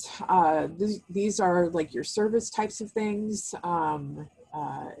activities, these are like your service types of things.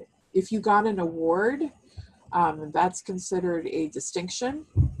 If you got an award, that's considered a distinction.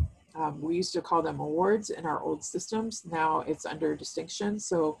 We used to call them awards in our old systems. Now it's under distinction.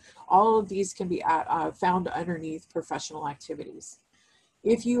 So all of these can be found underneath professional activities.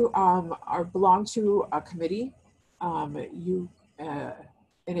 If you belong to a committee,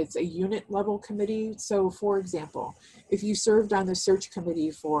 and it's a unit level committee. So for example, if you served on the search committee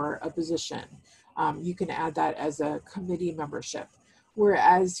for a position, you can add that as a committee membership.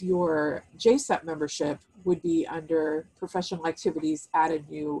 Whereas your JSEP membership would be under professional activities, add a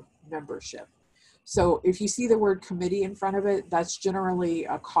new membership. So if you see the word committee in front of it, that's generally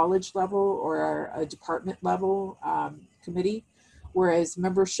a college level or a department level committee. Whereas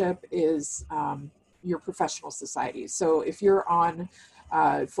membership is your professional society. So if you're on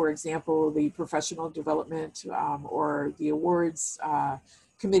for example, the professional development or the awards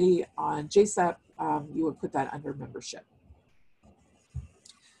committee on JSEP, you would put that under membership.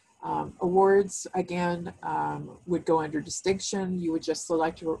 Awards, again, would go under distinction. You would just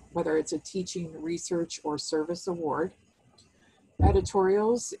select whether it's a teaching, research, or service award.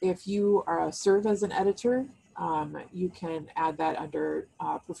 Editorials, if you serve as an editor, you can add that under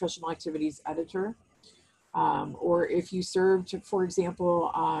professional activities editor. Or if you served, for example,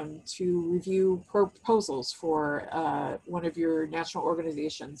 to review proposals for one of your national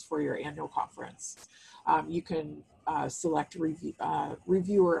organizations for your annual conference, you can select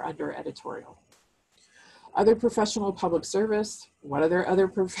reviewer under editorial. Other professional public service, what other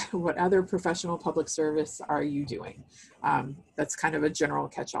professional public service are you doing? That's kind of a general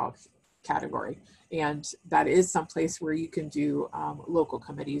catch-all category. And that is someplace where you can do local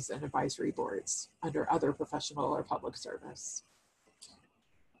committees and advisory boards under other professional or public service.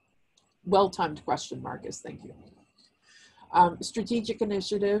 Well-timed question, Marcus, thank you. Strategic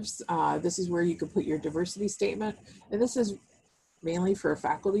initiatives, this is where you can put your diversity statement. And this is mainly for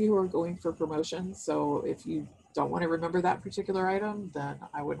faculty who are going for promotion. So if you don't want to remember that particular item, then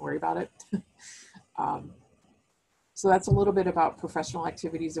I wouldn't worry about it. So that's a little bit about professional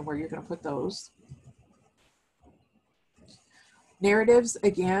activities and where you're going to put those. Narratives,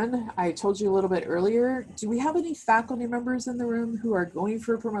 again, I told you a little bit earlier. Do we have any faculty members in the room who are going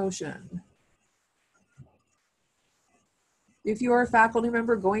for promotion? If you are a faculty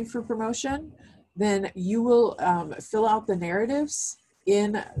member going for promotion, then you will fill out the narratives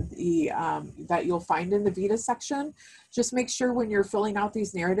in the that you'll find in the VITA section. Just make sure when you're filling out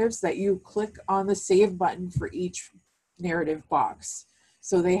these narratives that you click on the save button for each narrative box.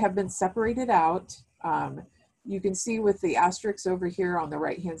 So they have been separated out. You can see with the asterisks over here on the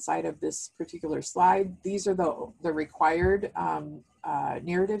right-hand side of this particular slide, these are the required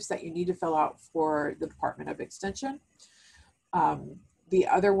narratives that you need to fill out for the Department of Extension. The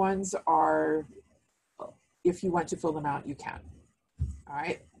other ones are, if you want to fill them out, you can. All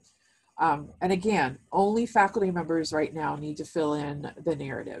right. And again, only faculty members right now need to fill in the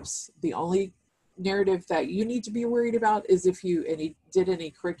narratives. The only narrative that you need to be worried about is if you did any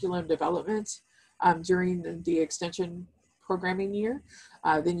curriculum development during the extension programming year,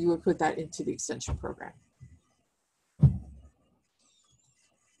 then you would put that into the extension program.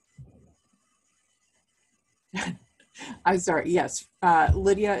 I'm sorry, yes,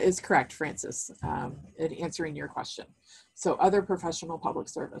 Lydia is correct, Francis, in answering your question. So other professional public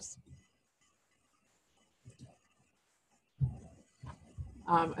service.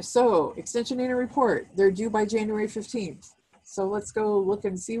 So extension annual report, they're due by January 15th. So let's go look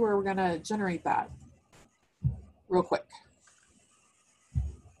and see where we're gonna generate that real quick.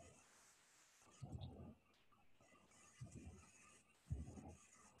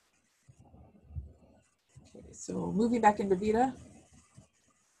 Okay, so moving back into VITA.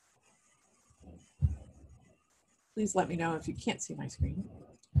 Please let me know if you can't see my screen.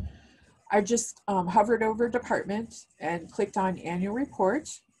 I just hovered over department and clicked on annual report,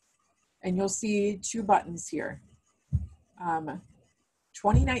 and you'll see two buttons here.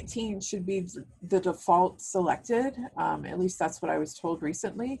 2019 should be the default selected, at least that's what I was told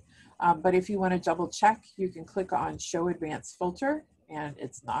recently. But if you want to double check, you can click on show advanced filter, and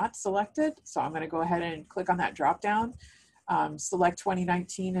it's not selected. So I'm going to go ahead and click on that drop down, select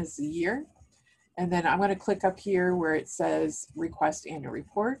 2019 as the year. And then I'm going to click up here where it says request annual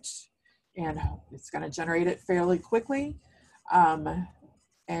report, and it's going to generate it fairly quickly.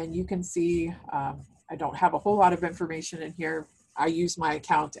 And you can see I don't have a whole lot of information in here. I use my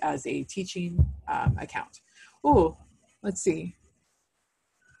account as a teaching account. Oh, let's see.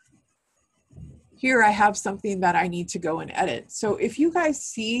 Here I have something that I need to go and edit. So if you guys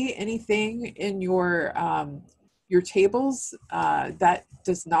see anything in your tables that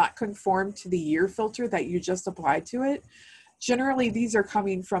does not conform to the year filter that you just applied to it, generally these are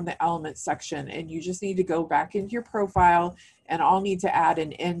coming from the elements section, and you just need to go back into your profile, and I'll need to add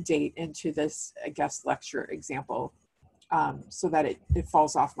an end date into this guest lecture example so that it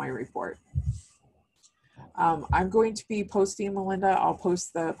falls off my report. I'm going to be posting, Melinda, I'll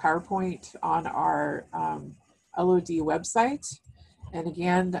post the PowerPoint on our LOD website. And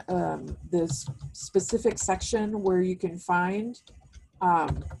again, this specific section where you can find,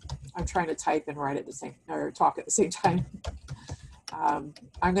 I'm trying to type and write at the same, or talk at the same time. I'm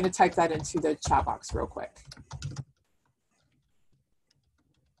going to type that into the chat box real quick.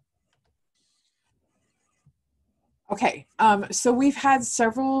 Okay, so we've had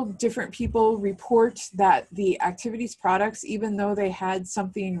several different people report that the activities products, even though they had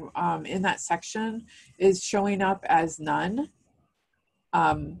something in that section, is showing up as none.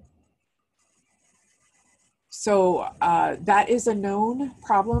 So that is a known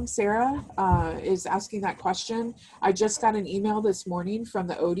problem. Sarah is asking that question. I just got an email this morning from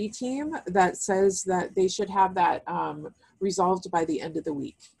the OD team that says that they should have that resolved by the end of the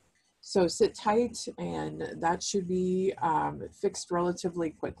week. So sit tight, and that should be fixed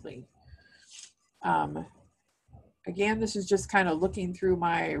relatively quickly. Again, this is just kind of looking through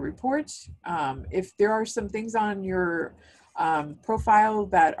my report. If there are some things on your profile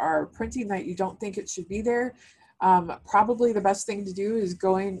that are printing that you don't think it should be there, probably the best thing to do is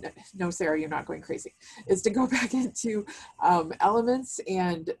no, Sarah, you're not going crazy, is to go back into elements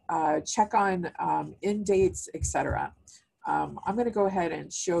and check on end dates, etc. I'm going to go ahead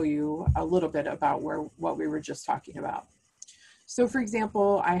and show you a little bit about what we were just talking about. So for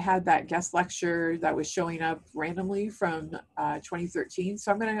example, I had that guest lecture that was showing up randomly from 2013.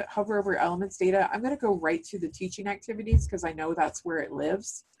 So I'm going to hover over elements data. I'm going to go right to the teaching activities because I know that's where it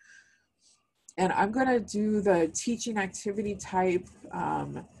lives. And I'm going to do the teaching activity type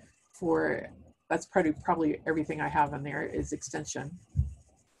that's probably everything I have on there is extension.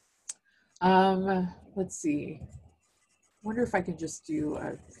 Let's see. I wonder if I can just do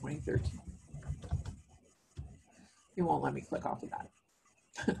 2013. It won't let me click off of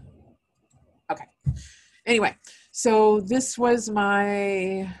that. Okay. Anyway, so this was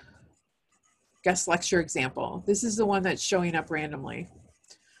my guest lecture example. This is the one that's showing up randomly.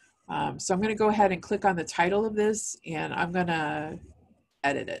 So I'm going to go ahead and click on the title of this, and I'm going to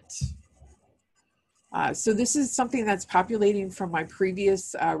edit it. So this is something that's populating from my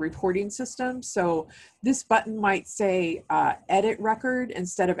previous reporting system. So this button might say edit record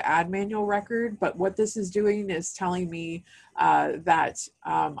instead of add manual record, but what this is doing is telling me that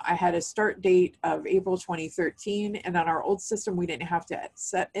I had a start date of April 2013, and on our old system we didn't have to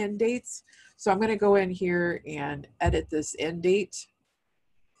set end dates. So I'm going to go in here and edit this end date.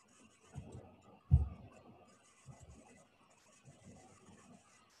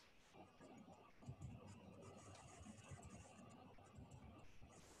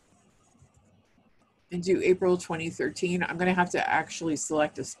 And do April 2013. I'm going to have to actually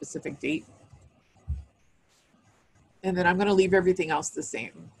select a specific date. And then I'm going to leave everything else the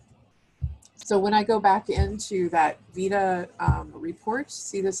same. So when I go back into that VITA report,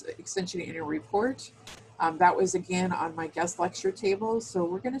 see this extension annual report, that was again on my guest lecture table. So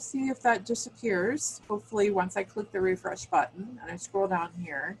we're going to see if that disappears. Hopefully once I click the refresh button and I scroll down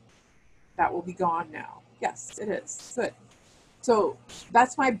here, that will be gone now. Yes, it is. Good. So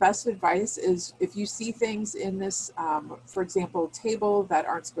that's my best advice is if you see things in this, for example, table that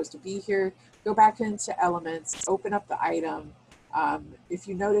aren't supposed to be here, go back into elements, open up the item. If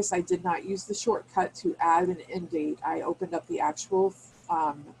you notice, I did not use the shortcut to add an end date. I opened up the actual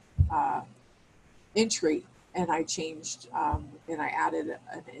entry and I changed and I added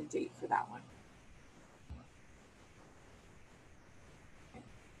an end date for that one.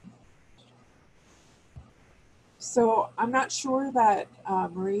 So I'm not sure that,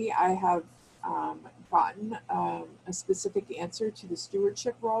 Marie, I have gotten a specific answer to the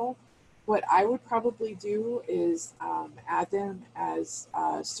stewardship role. What I would probably do is add them as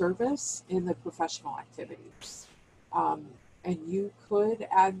service in the professional activities. Um, and you could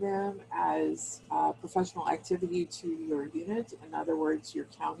add them as professional activity to your unit. In other words, your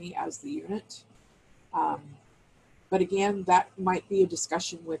county as the unit. Um, but again, that might be a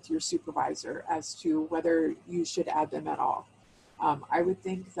discussion with your supervisor as to whether you should add them at all. I would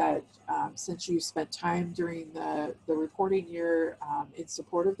think that since you spent time during the reporting year in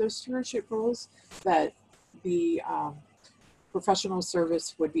support of those stewardship roles, that the professional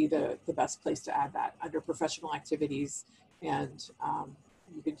service would be the best place to add that under professional activities. And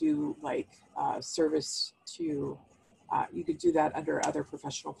you could do like service to, you could do that under other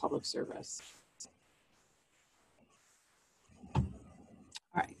professional public service.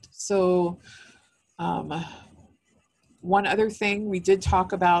 All right, so one other thing, we did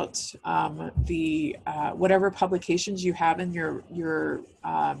talk about the whatever publications you have in your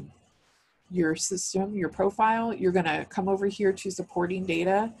system, your profile. You're going to come over here to supporting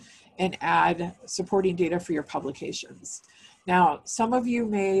data and add supporting data for your publications. Now, some of you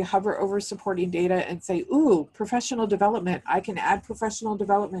may hover over supporting data and say, ooh, professional development. I can add professional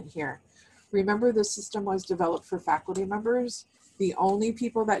development here. Remember, the system was developed for faculty members. The only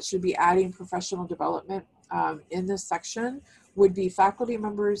people that should be adding professional development in this section would be faculty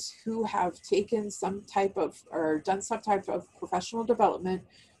members who have taken some type of, or done some type of professional development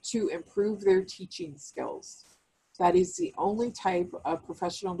to improve their teaching skills. That is the only type of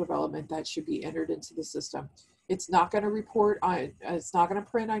professional development that should be entered into the system. It's not going to report on, it's not going to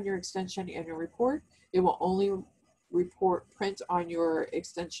print on your extension annual report. It will only print on your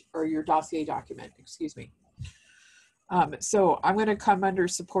extension or your dossier document, excuse me. So I'm going to come under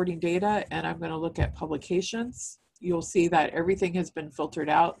supporting data and I'm going to look at publications. You'll see that everything has been filtered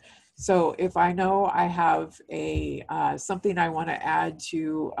out. So if I know I have a something I want to add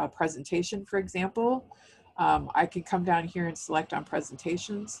to a presentation, for example, I can come down here and select on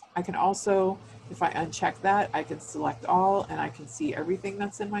presentations. I can also, if I uncheck that, I can select all and I can see everything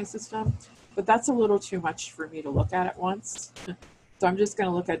that's in my system. But that's a little too much for me to look at once. So I'm just going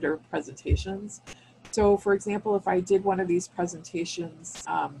to look at their presentations. So for example, if I did one of these presentations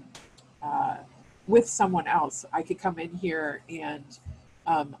with someone else, I could come in here and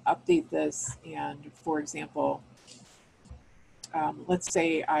update this. And for example, let's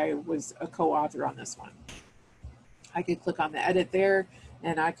say I was a co-author on this one. I could click on the edit there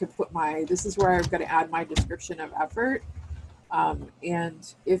and I could put my, this is where I'm going to add my description of effort.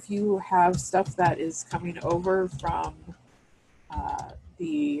 And if you have stuff that is coming over from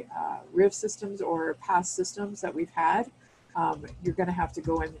the RIV systems or past systems that we've had, you're going to have to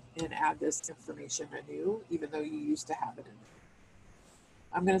go in and add this information anew, even though you used to have it in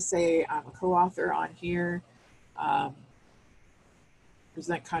there. I'm going to say I'm a co-author on here.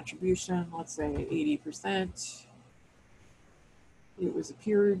 Present contribution, let's say 80%. It was a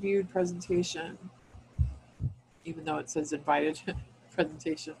peer-reviewed presentation, even though it says invited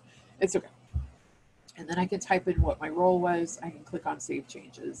presentation. It's okay. And then I can type in what my role was. I can click on Save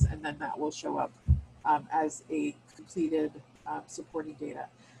Changes, and then that will show up as a completed supporting data.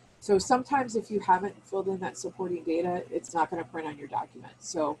 So sometimes if you haven't filled in that supporting data, it's not going to print on your document.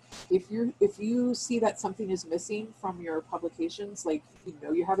 So if you see that something is missing from your publications, like you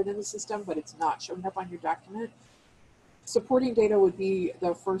know you have it in the system, but it's not showing up on your document, supporting data would be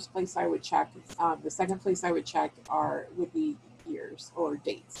the first place I would check. The second place I would check would be years or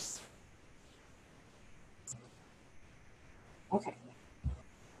dates. Okay.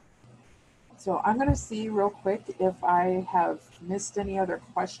 So I'm going to see real quick if I have missed any other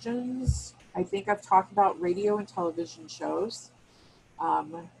questions. I think I've talked about radio and television shows.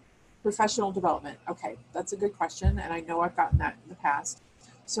 Professional development. Okay, that's a good question, and I know I've gotten that in the past.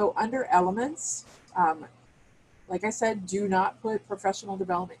 So under elements, like I said, do not put professional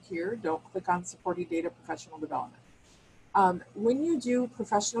development here. Don't click on supporting data professional development. When you do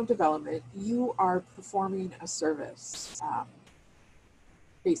professional development, you are performing a service,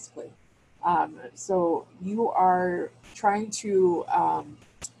 basically. So you are trying to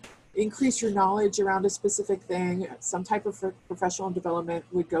increase your knowledge around a specific thing. Some type of professional development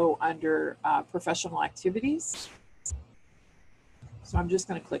would go under professional activities. So I'm just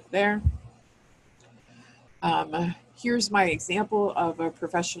going to click there. Here's my example of a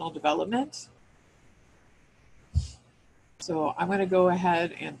professional development. So I'm going to go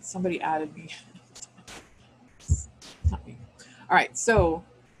ahead and somebody added me. Not me. All right, so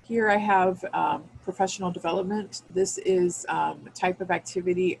here I have professional development. This is a type of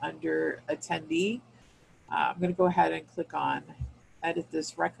activity under attendee. I'm going to go ahead and click on edit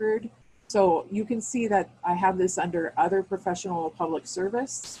this record. So you can see that I have this under other professional public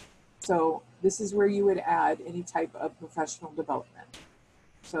service. So this is where you would add any type of professional development.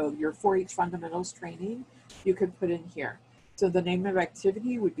 So your 4-H fundamentals training, you could put in here. So the name of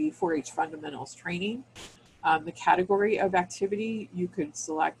activity would be 4-H fundamentals training. The category of activity, you could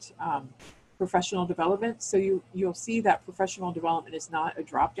select professional development. So you'll see that professional development is not a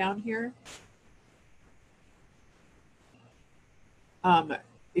drop down here.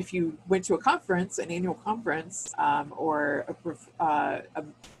 If you went to a conference, an annual conference, or a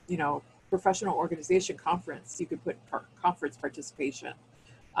professional organization conference, you could put conference participation.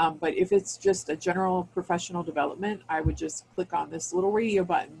 But if it's just a general professional development, I would just click on this little radio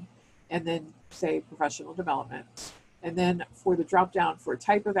button and then say professional development. And then for the drop down for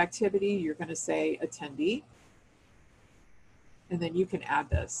type of activity, you're going to say attendee. And then you can add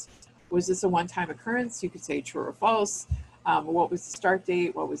this. Was this a one-time occurrence? You could say true or false. What was the start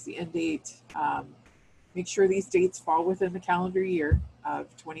date? What was the end date? Make sure these dates fall within the calendar year of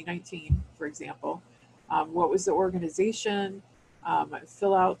 2019, for example. What was the organization?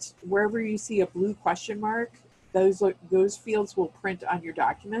 Fill out wherever you see a blue question mark, those fields will print on your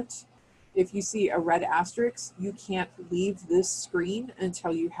document. If you see a red asterisk, you can't leave this screen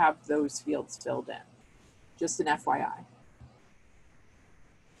until you have those fields filled in. Just an FYI.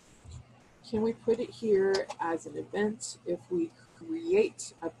 Can we put it here as an event if we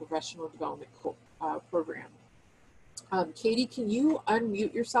create a professional development program? Katie, can you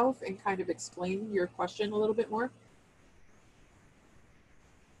unmute yourself and kind of explain your question a little bit more?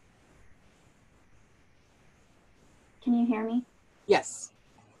 Can you hear me? Yes.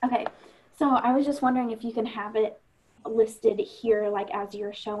 Okay, so I was just wondering if you can have it listed here like as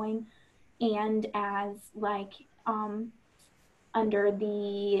you're showing, and as like under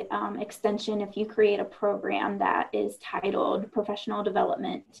the extension, if you create a program that is titled professional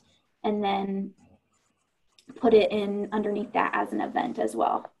development, and then put it in underneath that as an event as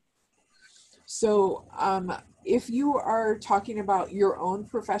well. So if you are talking about your own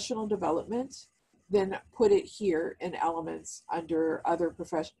professional development, then put it here in Elements under other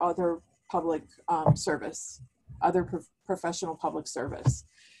public service, professional public service.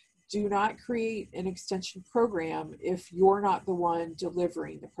 Do not create an extension program if you're not the one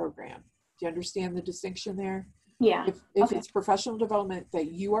delivering the program. Do you understand the distinction there? Yeah. If okay. it's professional development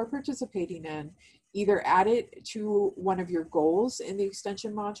that you are participating in, either add it to one of your goals in the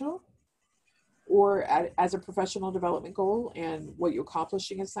extension module, or as a professional development goal and what you accomplish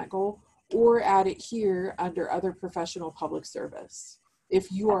against that goal, or add it here under other professional public service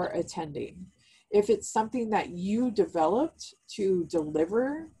if you are attending. If it's something that you developed to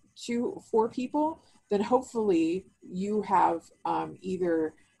deliver for people, then hopefully you have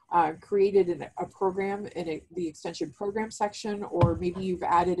either created a program in the extension program section, or maybe you've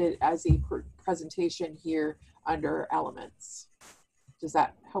added it as a presentation here under Elements. Does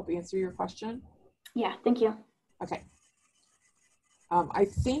that help answer your question? Yeah, thank you. Okay. I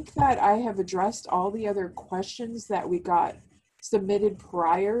think that I have addressed all the other questions that we got submitted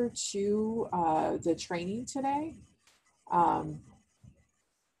prior to the training today.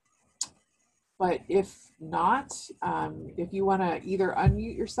 But if not, if you want to either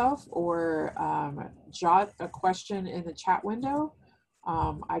unmute yourself or jot a question in the chat window,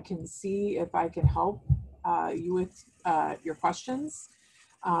 I can see if I can help you with your questions.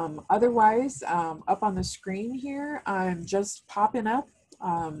 Otherwise, up on the screen here, I'm just popping up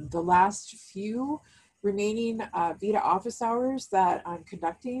the last few remaining VITA office hours that I'm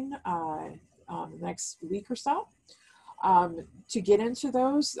conducting the next week or so. To get into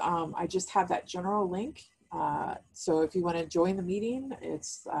those, I just have that general link. So if you want to join the meeting,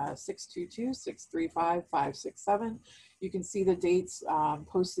 it's 622-635-567. You can see the dates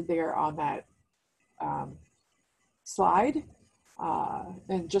posted there on that slide.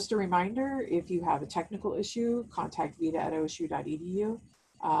 And just a reminder, if you have a technical issue, contact vita@osu.edu.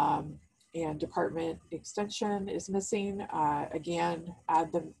 And department extension is missing. Again,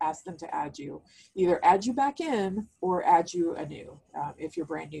 ask them to add you. Either add you back in or add you anew if you're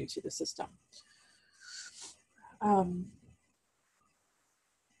brand new to the system.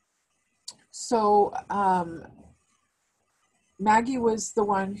 Maggie was the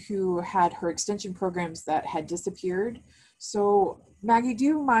one who had her extension programs that had disappeared. So Maggie, do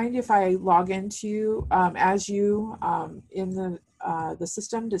you mind if I log into as you in the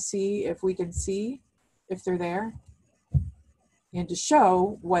system to see if we can see if they're there and to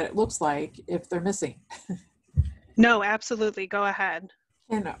show what it looks like if they're missing? No, absolutely. Go ahead.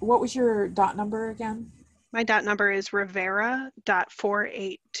 And what was your dot number again? My dot number is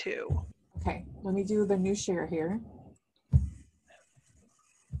Rivera.482. Okay, let me do the new share here.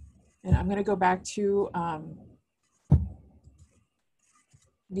 And I'm going to go back to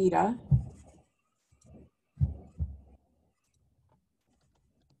VITA.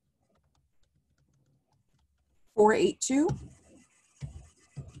 $482.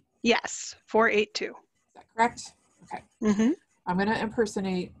 Yes, 482. Is that correct? Okay. Mm-hmm. I'm going to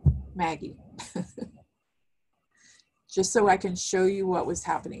impersonate Maggie. Just so I can show you what was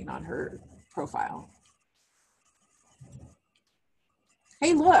happening on her profile.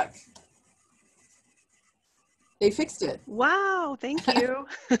 Hey, look. They fixed it. Wow, thank you.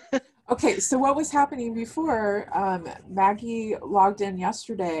 Okay, so what was happening before, Maggie logged in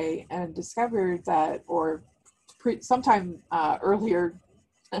yesterday and discovered that, or sometime earlier,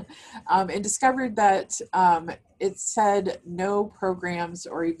 and discovered that it said no programs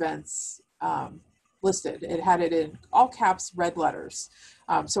or events listed. It had it in all caps, red letters.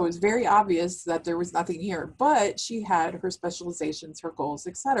 So it was very obvious that there was nothing here, but she had her specializations, her goals,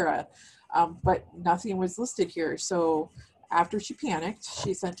 etc. But nothing was listed here. So after she panicked,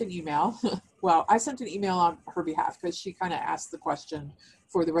 she sent an email. Well, I sent an email on her behalf because she kind of asked the question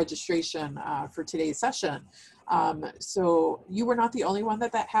for the registration for today's session. So you were not the only one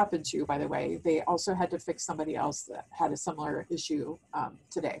that happened to, by the way. They also had to fix somebody else that had a similar issue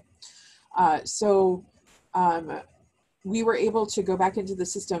today. We were able to go back into the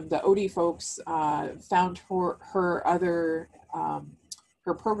system. The OD folks found her other,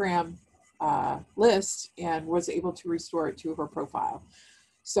 her program list and was able to restore it to her profile.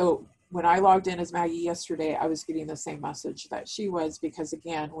 So when I logged in as Maggie yesterday, I was getting the same message that she was, because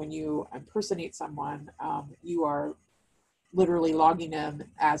again, when you impersonate someone, you are literally logging in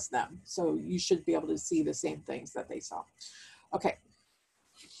as them. So you should be able to see the same things that they saw. Okay.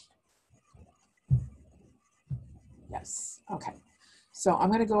 Yes, okay. So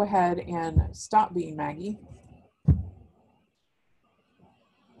I'm gonna go ahead and stop being Maggie.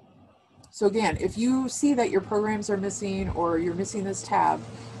 So again, if you see that your programs are missing or you're missing this tab,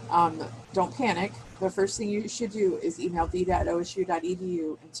 don't panic. The first thing you should do is email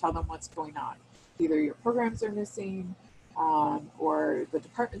vita@osu.edu and tell them what's going on. Either your programs are missing or the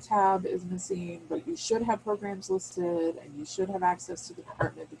department tab is missing, but you should have programs listed and you should have access to the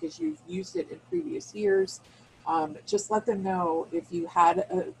department because you've used it in previous years. Just let them know if you had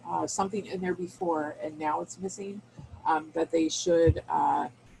something in there before and now it's missing, that they should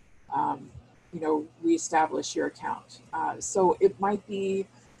reestablish your account. So it might be,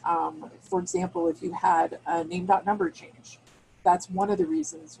 for example, if you had a name.number change, that's one of the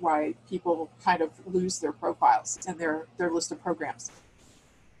reasons why people kind of lose their profiles and their list of programs,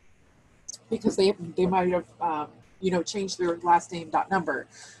 because they might have changed their last name.number.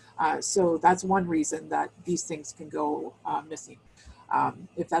 So that's one reason that these things can go missing.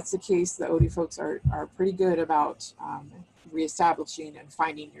 If that's the case, the OD folks are pretty good about reestablishing and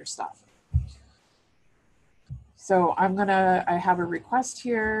finding your stuff. So I have a request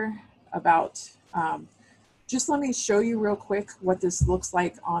here about, just let me show you real quick what this looks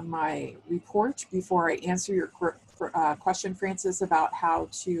like on my report before I answer your question, Francis, about how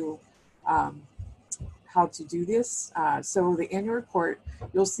to do this. So the annual report,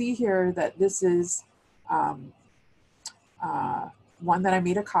 you'll see here that this is one that I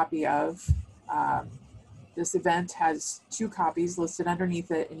made a copy of. This event has 2 copies listed underneath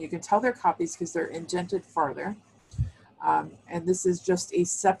it, and you can tell they're copies because they're indented farther. And this is just a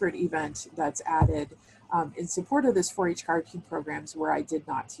separate event that's added in support of this 4-H card key programs where I did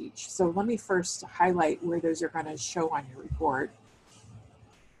not teach. So let me first highlight where those are going to show on your report.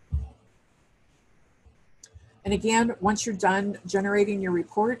 And again, once you're done generating your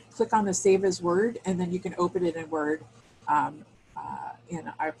report, click on the Save as Word, and then you can open it in Word. And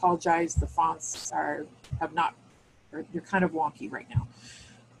I apologize, the fonts they're kind of wonky right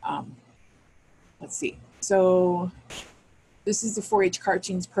now. Let's see. So this is the 4-H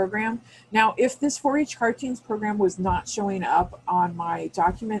cartoons program. Now, if this 4-H cartoons program was not showing up on my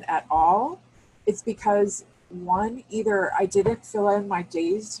document at all, it's because one, either I didn't fill in my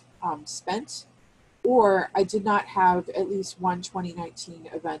days spent, or I did not have at least one 2019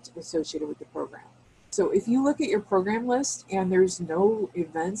 event associated with the program. So if you look at your program list and there's no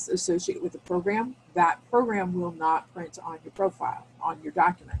events associated with the program, that program will not print on your profile, on your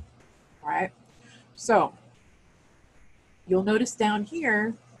document, all right? So you'll notice down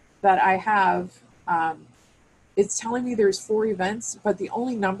here that I have, it's telling me there's 4 events, but the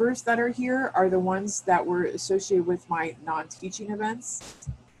only numbers that are here are the ones that were associated with my non-teaching events.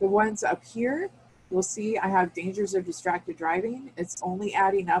 The ones up here, you'll see I have dangers of distracted driving. It's only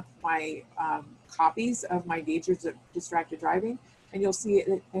adding up my copies of my dangers of distracted driving. and you'll see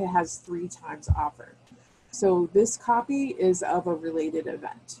it has 3 times offer. So this copy is of a related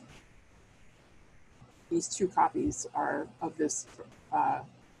event. These 2 copies are of this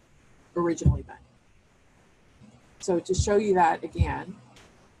original event. So to show you that again,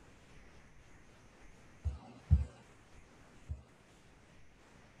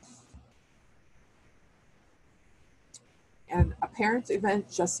 and a parent event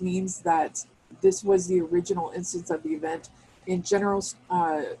just means that this was the original instance of the event. In general,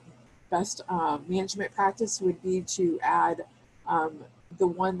 best management practice would be to add the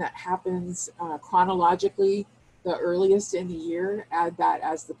one that happens chronologically the earliest in the year, add that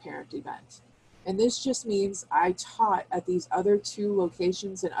as the parent event. And this just means I taught at these other 2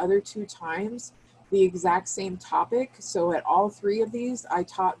 locations and other 2 times the exact same topic. So at all 3 of these, I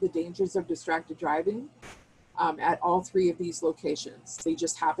taught the dangers of distracted driving at all 3 of these locations. They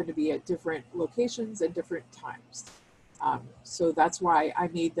just happen to be at different locations and different times. So that's why I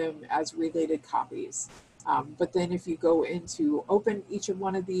made them as related copies. But then if you go into open each of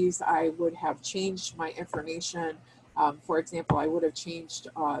one of these, I would have changed my information. For example, I would have changed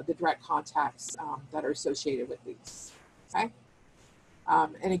the direct contacts that are associated with these, okay?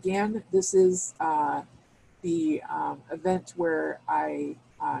 And again, this is the event where I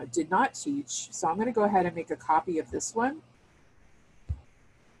did not teach. So I'm gonna go ahead and make a copy of this one.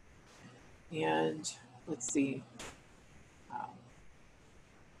 And let's see.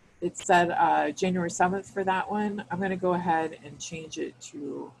 It said January 7th for that one. I'm gonna go ahead and change it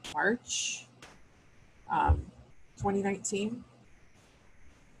to March 2019.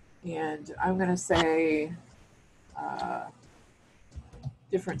 And I'm gonna say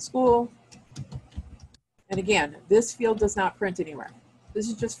different school. And again, this field does not print anywhere. This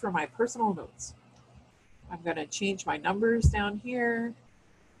is just for my personal notes. I'm gonna change my numbers down here.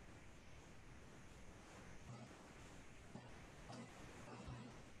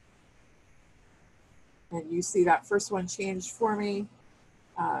 And you see that first one changed for me.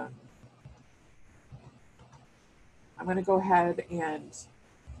 I'm gonna go ahead and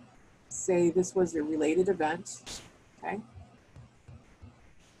say this was a related event, okay?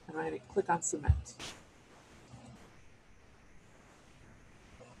 And I'm gonna click on submit.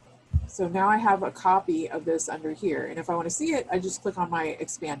 So now I have a copy of this under here. And if I wanna see it, I just click on my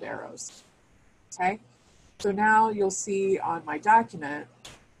expand arrows, okay? So now you'll see on my document,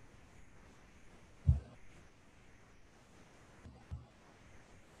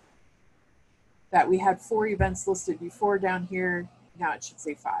 that we had 4 events listed before down here. Now it should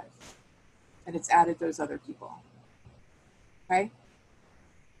say 5. And it's added those other people, okay?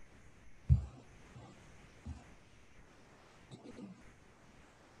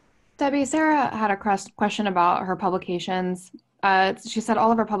 Debbie, Sarah had a question about her publications. She said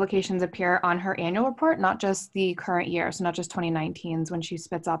all of her publications appear on her annual report, not just the current year, so not just 2019's when she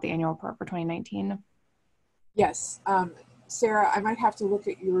spits out the annual report for 2019. Yes, Sarah, I might have to look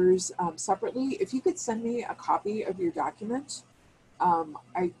at yours separately. If you could send me a copy of your document.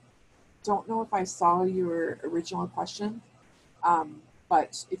 I don't know if I saw your original question,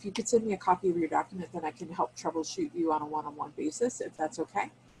 but if you could send me a copy of your document, then I can help troubleshoot you on a one-on-one basis, if that's okay.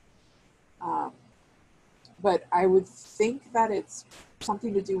 But I would think that it's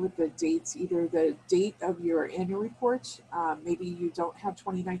something to do with the dates, either the date of your annual report, maybe you don't have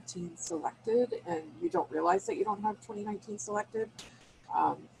 2019 selected and you don't realize that you don't have 2019 selected,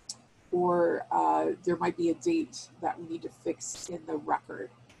 or there might be a date that we need to fix in the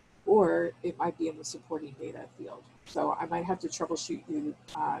record, or it might be in the supporting data field. So I might have to troubleshoot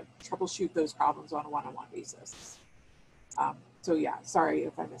troubleshoot those problems on a one-on-one basis. So yeah, sorry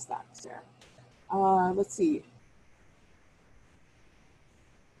if I missed that, Sarah. Let's see.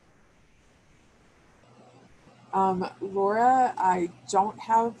 Laura, I don't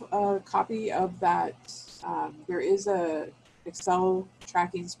have a copy of that. There is a Excel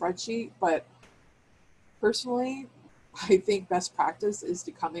tracking spreadsheet, but personally, I think best practice is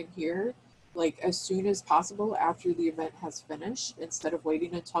to come in here like as soon as possible after the event has finished, instead of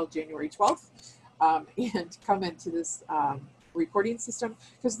waiting until January 12th, and come into this reporting system,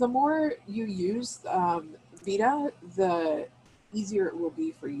 because the more you use VITA, the easier it will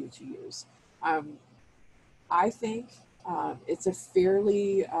be for you to use. I think it's a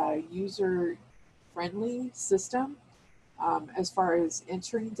fairly user-friendly system as far as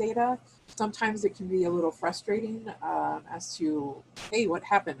entering data. Sometimes it can be a little frustrating as to, hey, what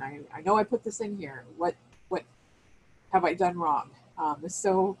happened? I know I put this in here. What have I done wrong?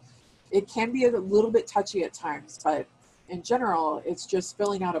 So it can be a little bit touchy at times, but in general, it's just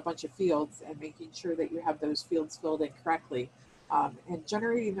filling out a bunch of fields and making sure that you have those fields filled in correctly. and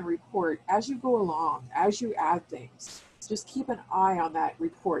generating the report as you go along, as you add things. Just keep an eye on that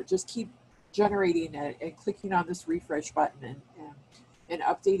report. Just keep generating it and clicking on this refresh button and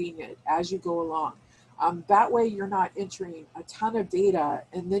updating it as you go along. That way you're not entering a ton of data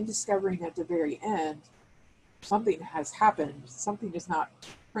and then discovering at the very end something has happened, something is not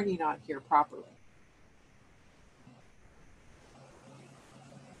printing on here properly.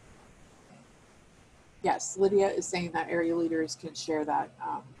 Yes, Lydia is saying that area leaders can share that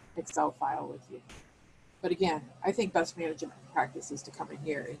Excel file with you. But again, I think best management practice is to come in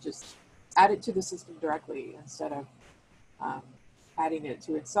here and just add it to the system directly instead of adding it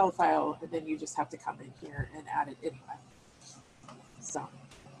to Excel file, and then you just have to come in here and add it anyway. So,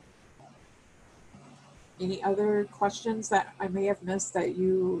 any other questions that I may have missed that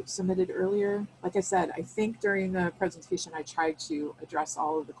you submitted earlier? Like I said, I think during the presentation, I tried to address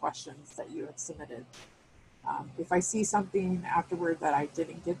all of the questions that you had submitted. If I see something afterward that I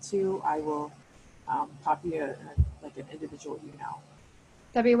didn't get to, I will pop you like an individual email.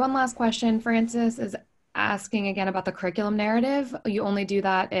 Debbie, one last question. Francis is asking again about the curriculum narrative. You only do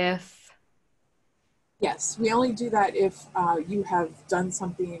that if? Yes, we only do that if you have done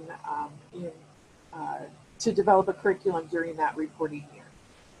something to develop a curriculum during that reporting year.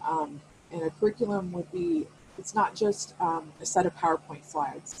 And a curriculum would be, it's not just a set of PowerPoint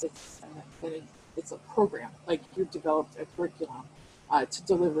slides, it's a program, like you've developed a curriculum to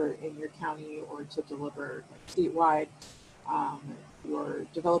deliver in your county or to deliver statewide. You're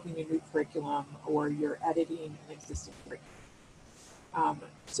developing a new curriculum or you're editing an existing curriculum.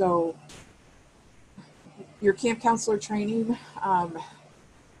 So your camp counselor training,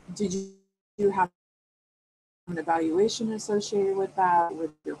 did you have an evaluation associated with that,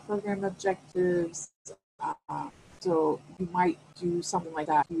 with your program objectives? So you might do something like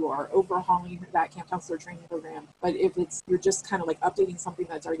that. You are overhauling that camp counselor training program, but if you're just kind of like updating something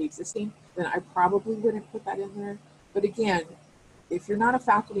that's already existing, then I probably wouldn't put that in there. But again, if you're not a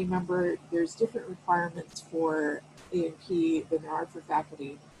faculty member, there's different requirements for A&P than there are for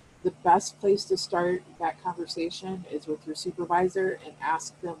faculty. The best place to start that conversation is with your supervisor and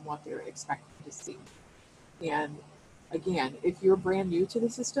ask them what they're expecting to see. And again, if you're brand new to the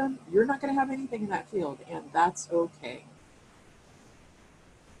system, you're not going to have anything in that field, and that's okay.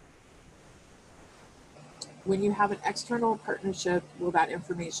 When you have an external partnership, will that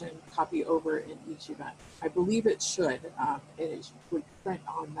information copy over in each event? I believe it should, and it would print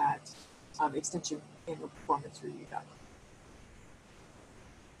on that extension annual performance review document.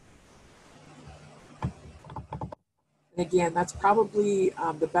 And again, that's probably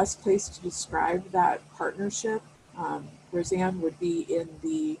the best place to describe that partnership, Roseanne, would be in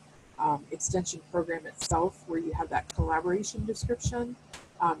the extension program itself, where you have that collaboration description.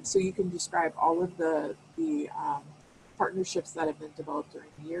 So you can describe all of the partnerships that have been developed during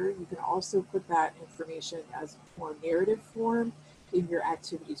the year. You can also put that information as more narrative form in your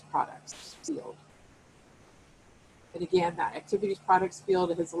activities products field. And again, that activities products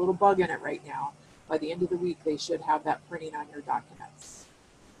field has a little bug in it right now. By the end of the week, they should have that printing on your documents.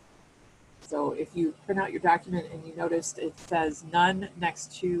 So if you print out your document and you notice it says none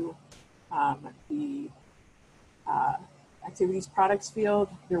next to the activities products field,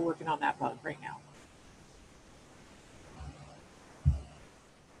 they're working on that bug right now.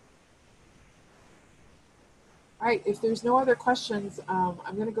 All right, if there's no other questions,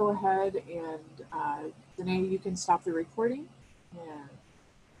 I'm going to go ahead and Danae, you can stop the recording and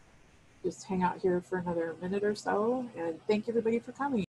just hang out here for another minute or so. And thank everybody for coming.